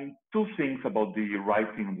 And two things about the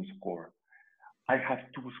writing on the score. I have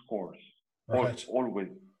two scores, right.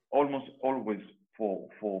 Almost always for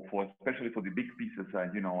especially for the big pieces.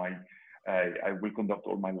 I will conduct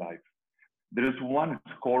all my life. There is one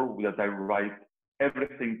score that I write.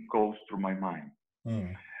 Everything goes through my mind,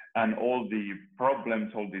 and all the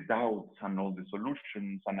problems, all the doubts, and all the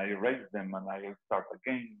solutions, and I erase them, and I start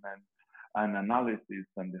again, and analysis,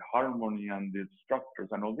 and the harmony, and the structures,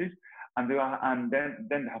 and all this, and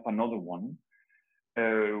then have another one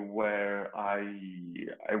where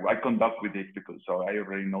I conduct with it, because so I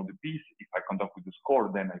already know the piece. If I conduct with the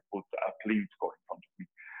score, then I put a clean score in front of me.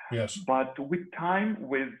 Yes. But with time,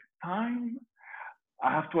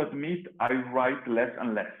 I have to admit I write less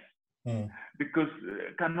and less, because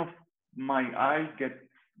kind of my eye gets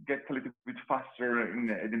a little bit faster in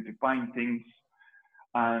identifying things.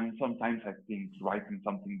 And sometimes I think writing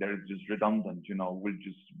something there is just redundant, will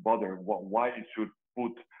just bother. Why I should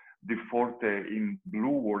put the forte in blue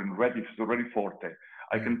or in red if it's already forte?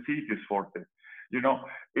 I can see it is forte.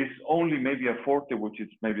 It's only maybe a forte which is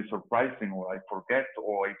maybe surprising, or I forget,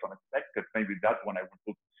 or it's unexpected. Maybe that one I would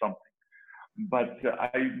put something. But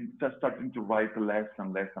I'm just starting to write less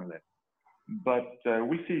and less and less. But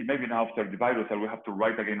we'll see. Maybe now after the virus, I will have to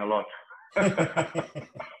write again a lot.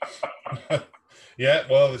 Yeah,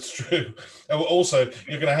 well, it's true. Also,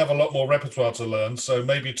 you're going to have a lot more repertoire to learn, so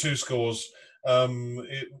maybe two scores.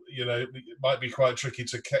 It might be quite tricky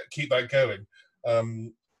to keep that going.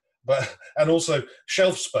 And also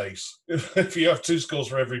shelf space. If you have two scores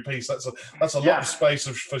for every piece, that's a lot of space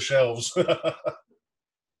for shelves.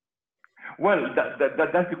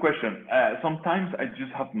 That's the question. Sometimes I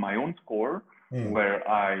just have my own score where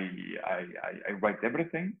I write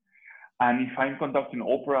everything. And if I'm conducting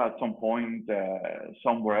opera at some point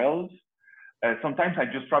somewhere else, sometimes I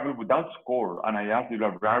just travel without score and I ask the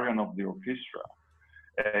librarian of the orchestra.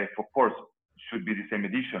 Of course, should be the same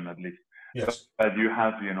edition at least. Yes. But you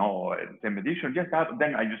have, the same edition. Yes,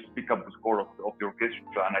 then I just pick up the score of the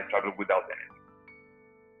orchestra and I travel without anything.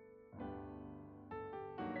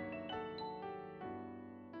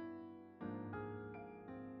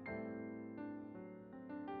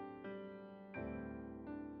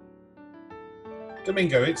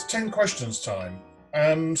 Domingo, it's 10 questions time.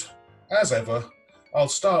 And as ever, I'll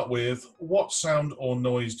start with what sound or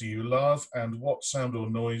noise do you love and what sound or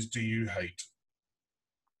noise do you hate?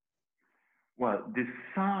 Well, the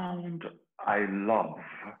sound I love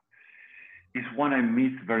is one I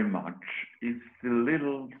miss very much. It's the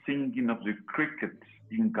little singing of the crickets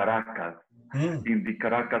in Caracas, in the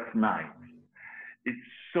Caracas night. It's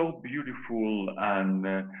so beautiful and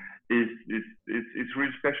it's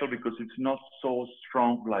really special because it's not so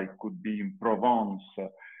strong like could be in Provence,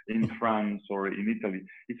 in France or in Italy.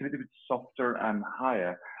 It's a little bit softer and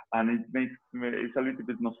higher, and it's a little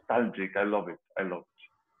bit nostalgic. I love it.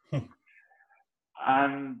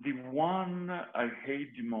 And the one I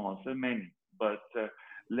hate the most, there are many, but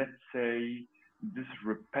let's say this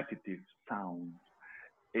repetitive sound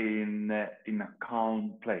in a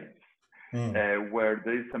calm place. Where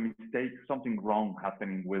there is a mistake, something wrong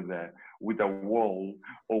happening with a wall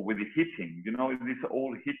or with the heating. These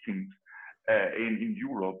old heatings in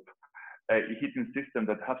Europe, a heating system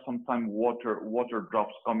that have sometimes water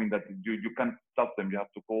drops coming that you can't stop them. You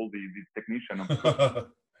have to call the technician. And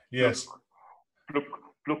yes.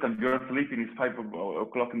 Look, and you're sleeping. It's 5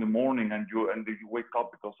 o'clock in the morning, and you wake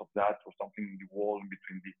up because of that or something in the wall in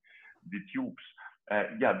between the tubes.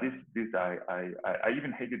 This I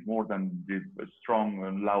even hate it more than the strong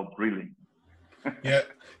and loud drilling.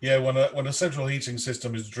 yeah. When a central heating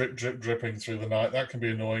system is dripping through the night, that can be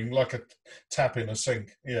annoying, like a tap in a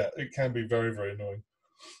sink. Yeah, it can be very, very annoying.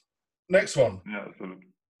 Next one. Yeah, absolutely.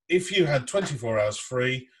 If you had 24 hours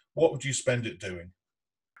free, what would you spend it doing?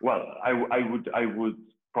 Well, I would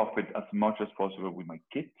profit as much as possible with my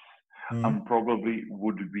kids, and probably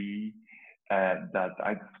would be that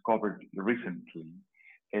I discovered recently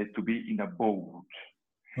to be in a boat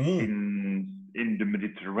in the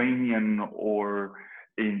Mediterranean or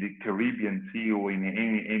in the Caribbean Sea or in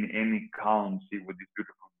any calm sea with these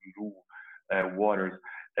beautiful blue waters,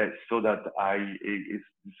 so that it's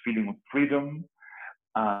this feeling of freedom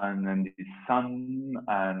and the sun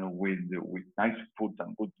and with nice food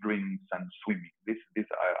and good drinks and swimming. This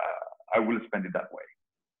I will spend it that way.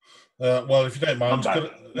 Well, if you don't mind,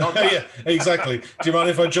 Not that. Yeah, exactly. Do you mind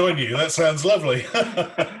if I join you? That sounds lovely.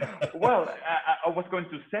 Well, I was going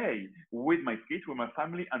to say with my kids, with my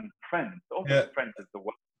family and friends. Also, friends is the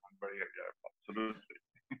one. I'm very absolutely.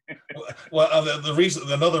 Well,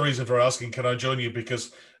 another reason for asking, can I join you?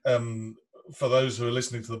 Because for those who are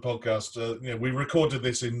listening to the podcast, we recorded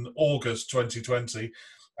this in August 2020,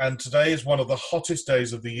 and today is one of the hottest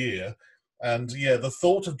days of the year. And the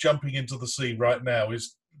thought of jumping into the sea right now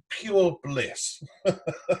is pure bliss.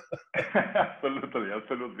 Absolutely.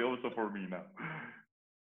 Also for me now.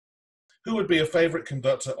 Who would be a favorite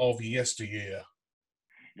conductor of yesteryear?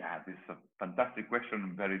 Yeah, this is a fantastic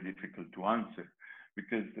question, very difficult to answer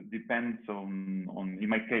because it depends on in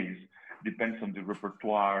my case, depends on the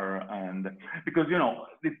repertoire and because,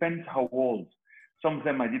 depends how old. Some of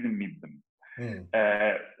them I didn't meet them.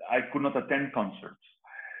 I could not attend concerts.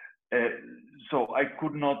 So I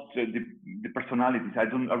could not the personalities. I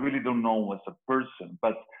really don't know as a person.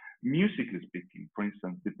 But musically speaking, for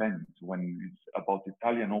instance, depends. When it's about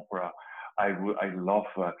Italian opera, I love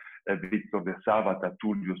Victor de Sabata,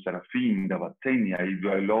 Tullio Serafin, Davazzeni.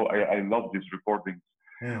 I love these recordings.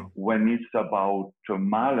 When it's about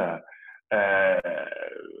Mahler,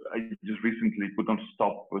 I just recently could not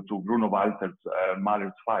stop to Bruno Walter's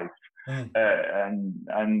Mahler's Five,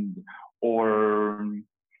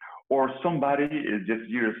 or somebody just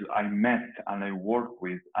years I met and I work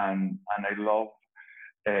with and I love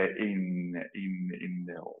in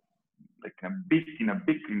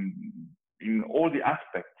all the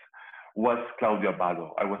aspects was Claudio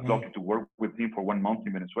Abbado. I was lucky to work with him for 1 month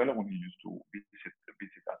in Venezuela when he used to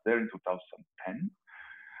visit us there in 2010.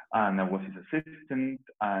 And I was his assistant,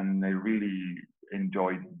 and I really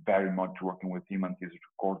enjoyed very much working with him and his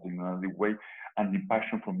recording and the way and the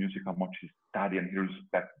passion for music, how much he studied and he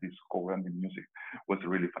respected the score and the music was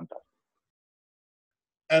really fantastic.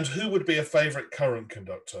 And who would be a favorite current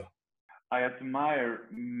conductor? I admire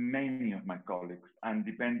many of my colleagues, and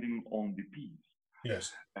depending on the piece.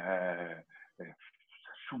 Yes.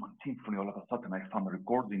 Schumann Symphony, all of a sudden I found a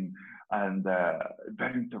recording and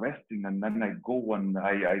very interesting, and then I go and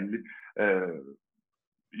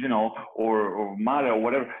you know, or Mahler or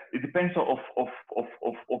whatever. It depends of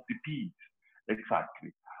the piece,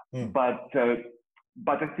 exactly. Mm.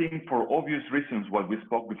 But I think for obvious reasons, what we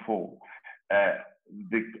spoke before,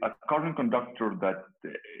 a current conductor that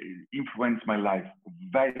influenced my life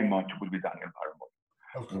very much will be Daniel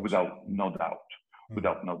Barenboim, without no doubt,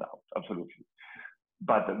 absolutely.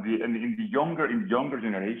 But in the younger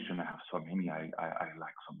generation, I have so many I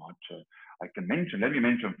like so much. Let me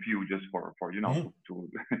mention a few just for you know, to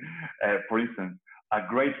for instance, a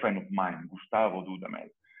great friend of mine, Gustavo Dudamel.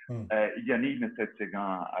 Yannick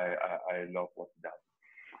Nézet-Séguin, I love what he does.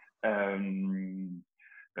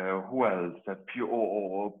 Who else?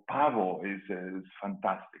 Pavo is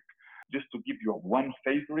fantastic. Just to give you one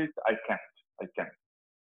favorite, I can't.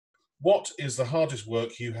 What is the hardest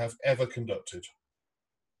work you have ever conducted?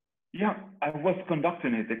 Yeah, I was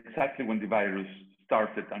conducting it exactly when the virus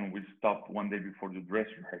started, and we stopped one day before the dress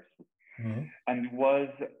rehearsal. And it was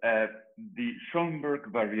the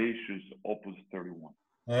Schoenberg Variations, Opus 31.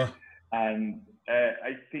 And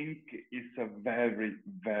I think it's a very,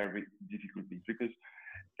 very difficult piece because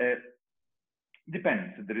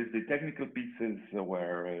depends. There is the technical pieces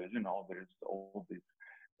where, you know, there is all these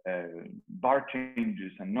bar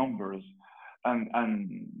changes and numbers.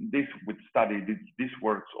 And this with study, this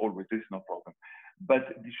works always, this is no problem. But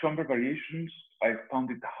the Schoenberg Variations, I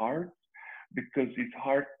found it hard because it's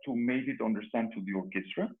hard to make it understand to the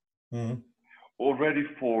orchestra. Already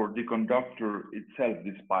for the conductor itself,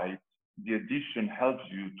 despite the addition helps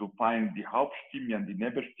you to find the Hauptstimme and the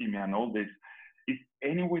Nebenstimme and all this, it's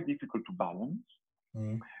anyway difficult to balance.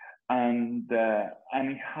 And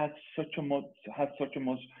it has such a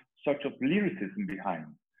lyricism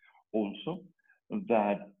behind also,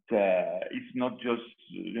 that it's not just,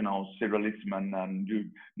 you know, serialism and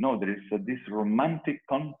there is this romantic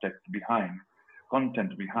content behind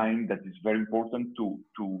that is very important to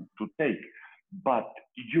take, but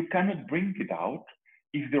you cannot bring it out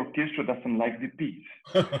if the orchestra doesn't like the piece.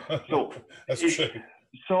 So that's true.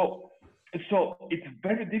 So it's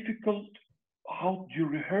very difficult how you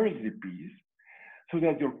rehearse the piece so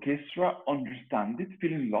that the orchestra understand it,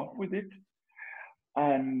 feel in love with it.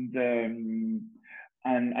 And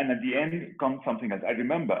at the end comes something else. I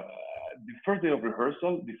remember the first day of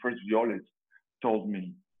rehearsal, the first violist told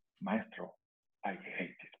me, "Maestro, I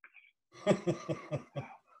hate this piece."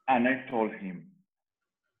 And I told him,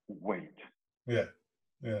 "Wait. Yeah.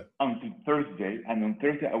 Until Thursday, and on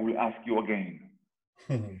Thursday I will ask you again."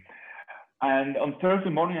 And on Thursday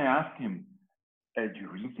morning I asked him, "Do you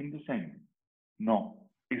really think the same?" "No.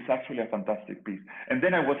 It's actually a fantastic piece." And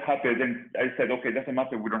then I was happy. Then I said, "Okay, doesn't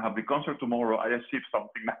matter. We don't have the concert tomorrow. I achieved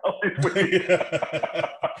something now this week."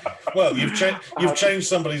 Well, you've changed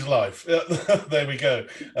somebody's life. There we go.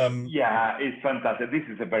 Yeah, it's fantastic. This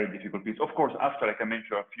is a very difficult piece. Of course, after I can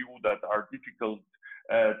mention a few that are difficult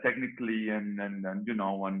technically and you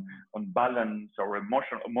know, on balance or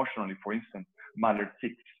emotionally. For instance, Mahler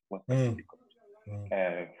 6 was difficult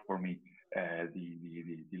for me.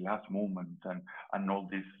 The last moment and all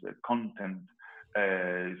this content,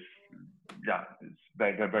 it's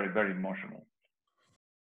very, very, very emotional.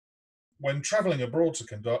 When traveling abroad to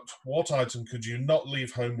conduct, what item could you not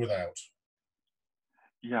leave home without?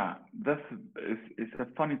 Yeah, it's a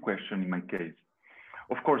funny question in my case.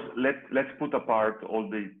 Of course, let's put apart all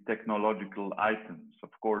the technological items.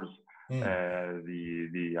 Of course,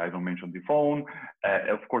 I don't mention the phone.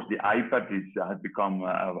 Of course, the iPad has become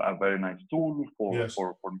a very nice tool for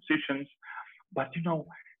musicians. But you know,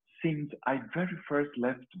 since I very first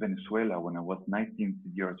left Venezuela when I was 19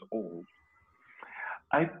 years old,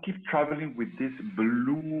 I keep traveling with this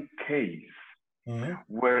blue case,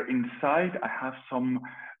 where inside I have some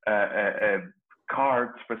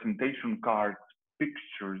cards, presentation cards,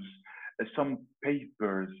 pictures, some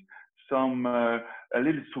papers, some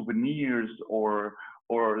little souvenirs, or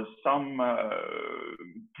some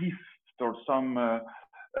gift, or some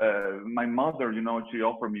my mother, you know, she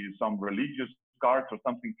offered me some religious cards or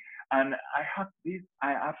something, and I have this.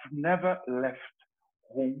 I have never left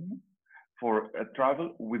home for a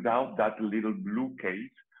travel without that little blue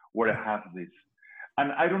case where I have this.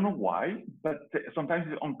 And I don't know why, but sometimes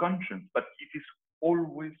it's unconscious, but it is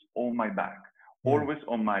always on my back, always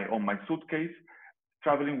on my suitcase,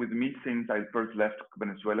 traveling with me since I first left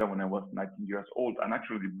Venezuela when I was 19 years old. And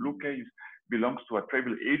actually the blue case belongs to a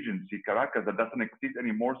travel agency, Caracas, that doesn't exist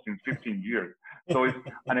anymore since 15 years. So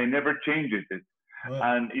and I never changed it.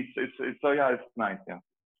 Right. And it's so yeah, it's nice. Yeah.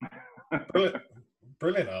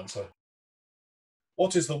 Brilliant answer.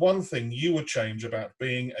 What is the one thing you would change about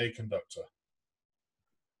being a conductor?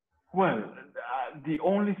 Well, the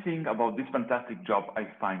only thing about this fantastic job I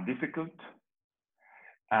find difficult,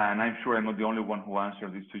 and I'm sure I'm not the only one who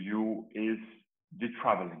answered this to you, is the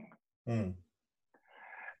traveling. Mm.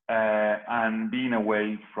 And being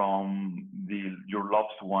away from your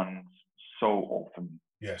loved ones so often.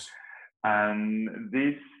 Yes. And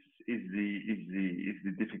this is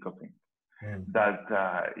the difficult thing. Mm. That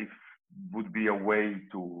if would be a way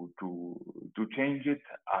to change it,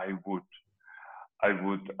 I would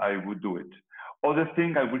do it. Other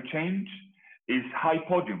thing I would change is high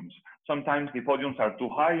podiums. Sometimes the podiums are too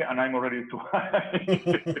high and I'm already too high.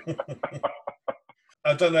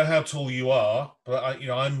 I don't know how tall you are, but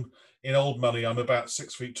I'm in old money. I'm about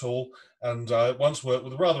 6 feet tall, and I once worked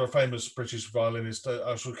with a famous British violinist.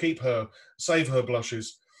 I shall save her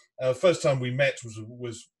blushes. First time we met was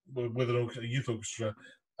with a youth orchestra,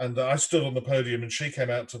 and I stood on the podium, and she came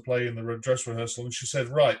out to play in the dress rehearsal, and she said,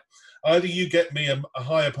 "Right, either you get me a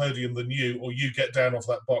higher podium than you, or you get down off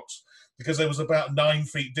that box." Because there was about 9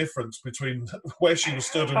 feet difference between where she was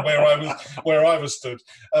stood and where I was stood.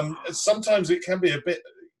 Sometimes it can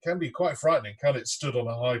be quite frightening, can it? Stood on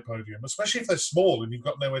a high podium, especially if they're small and you've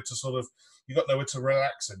got nowhere to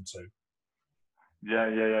relax into.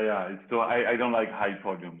 Yeah. So I don't like high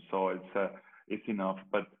podiums, so it's enough.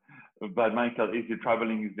 But Michael, is the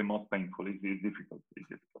traveling is the most painful. It's difficult. It's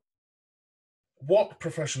difficult. What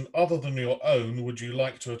profession other than your own would you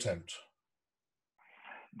like to attempt?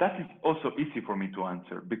 That is also easy for me to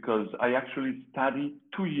answer because I actually studied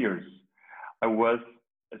 2 years. I was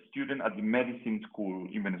a student at the medicine school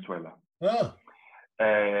in Venezuela. Ah.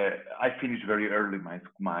 I finished very early my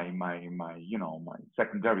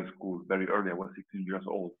secondary school very early. I was 16 years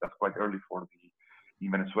old. That's quite early in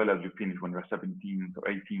Venezuela. You finish when you're 17 or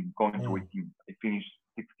 18, going to 18. I finished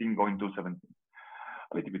 16, going to 17.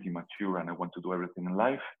 A little bit immature, and I want to do everything in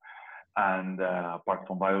life. And apart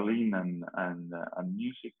from violin and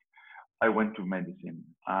music, I went to medicine.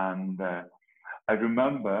 And I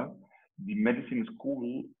remember the medicine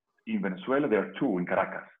school in Venezuela. There are two in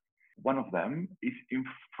Caracas. One of them is in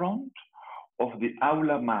front of the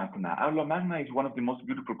Aula Magna. Aula Magna is one of the most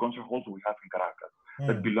beautiful concert halls we have in Caracas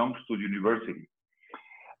that belongs to the university.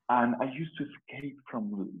 And I used to escape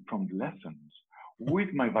from the lessons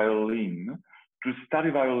with my violin to study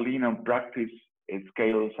violin and practice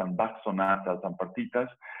scales and back sonatas and partitas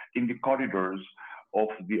in the corridors of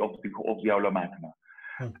the Aula Magna.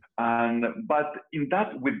 But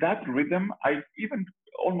with that rhythm, I even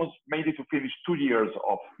almost made it to finish 2 years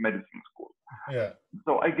of medicine school. Yeah.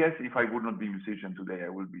 So I guess if I would not be a musician today, I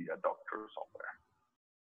will be a doctor somewhere.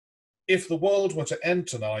 If the world were to end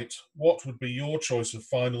tonight, what would be your choice of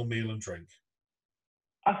final meal and drink?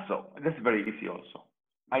 So that's very easy also.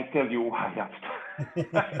 I tell you why after.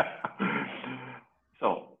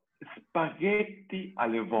 So, spaghetti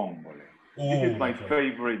alle vongole. This is my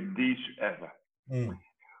favorite dish ever.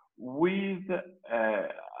 With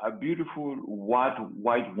a beautiful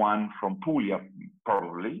white one from Puglia,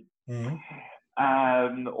 probably,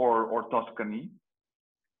 or Tuscany.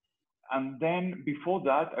 And then before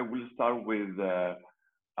that, I will start with a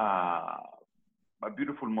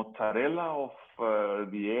beautiful mozzarella of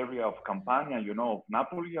the area of Campania, of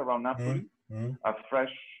Napoli, around Napoli, a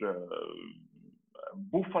fresh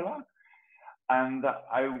bufala. And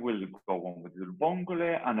I will go on with the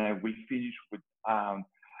vongole, and I will finish with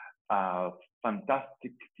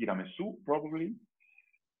fantastic tiramisu, probably,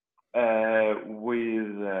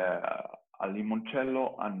 with a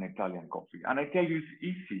limoncello and Italian coffee. And I tell you, it's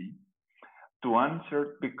easy to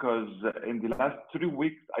answer because in the last 3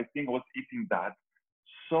 weeks, I think I was eating that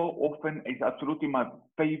so often. It's absolutely my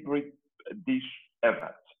favorite dish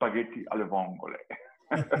ever, spaghetti alle vongole.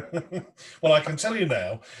 Well, I can tell you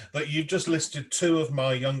now that you've just listed two of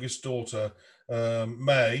my youngest daughter,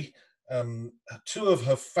 May, two of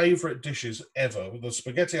her favourite dishes ever, the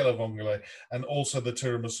spaghetti alla vongole and also the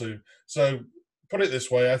tiramisu. So put it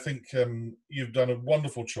this way, I think you've done a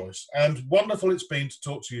wonderful choice, and wonderful it's been to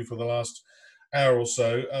talk to you for the last hour or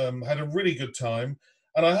so. Had a really good time,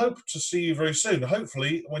 and I hope to see you very soon,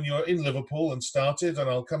 hopefully when you're in Liverpool and started, and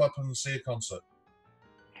I'll come up and see a concert.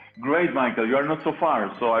 Great, Michael. You are not so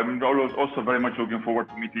far, so I'm also very much looking forward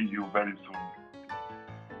to meeting you very soon.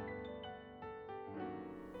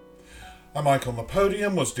 A Mic on the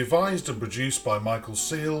Podium was devised and produced by Michael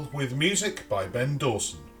Seal, with music by Ben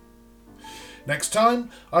Dawson. Next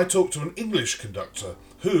time, I talk to an English conductor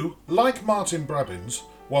who, like Martin Brabbins,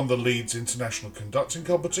 won the Leeds International Conducting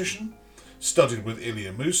Competition, studied with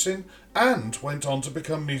Ilya Musin, and went on to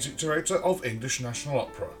become music director of English National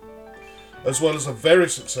Opera. As well as a very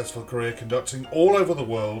successful career conducting all over the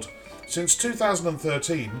world, since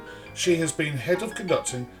 2013 she has been head of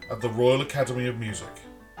conducting at the Royal Academy of Music.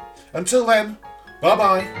 Until then, bye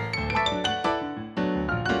bye!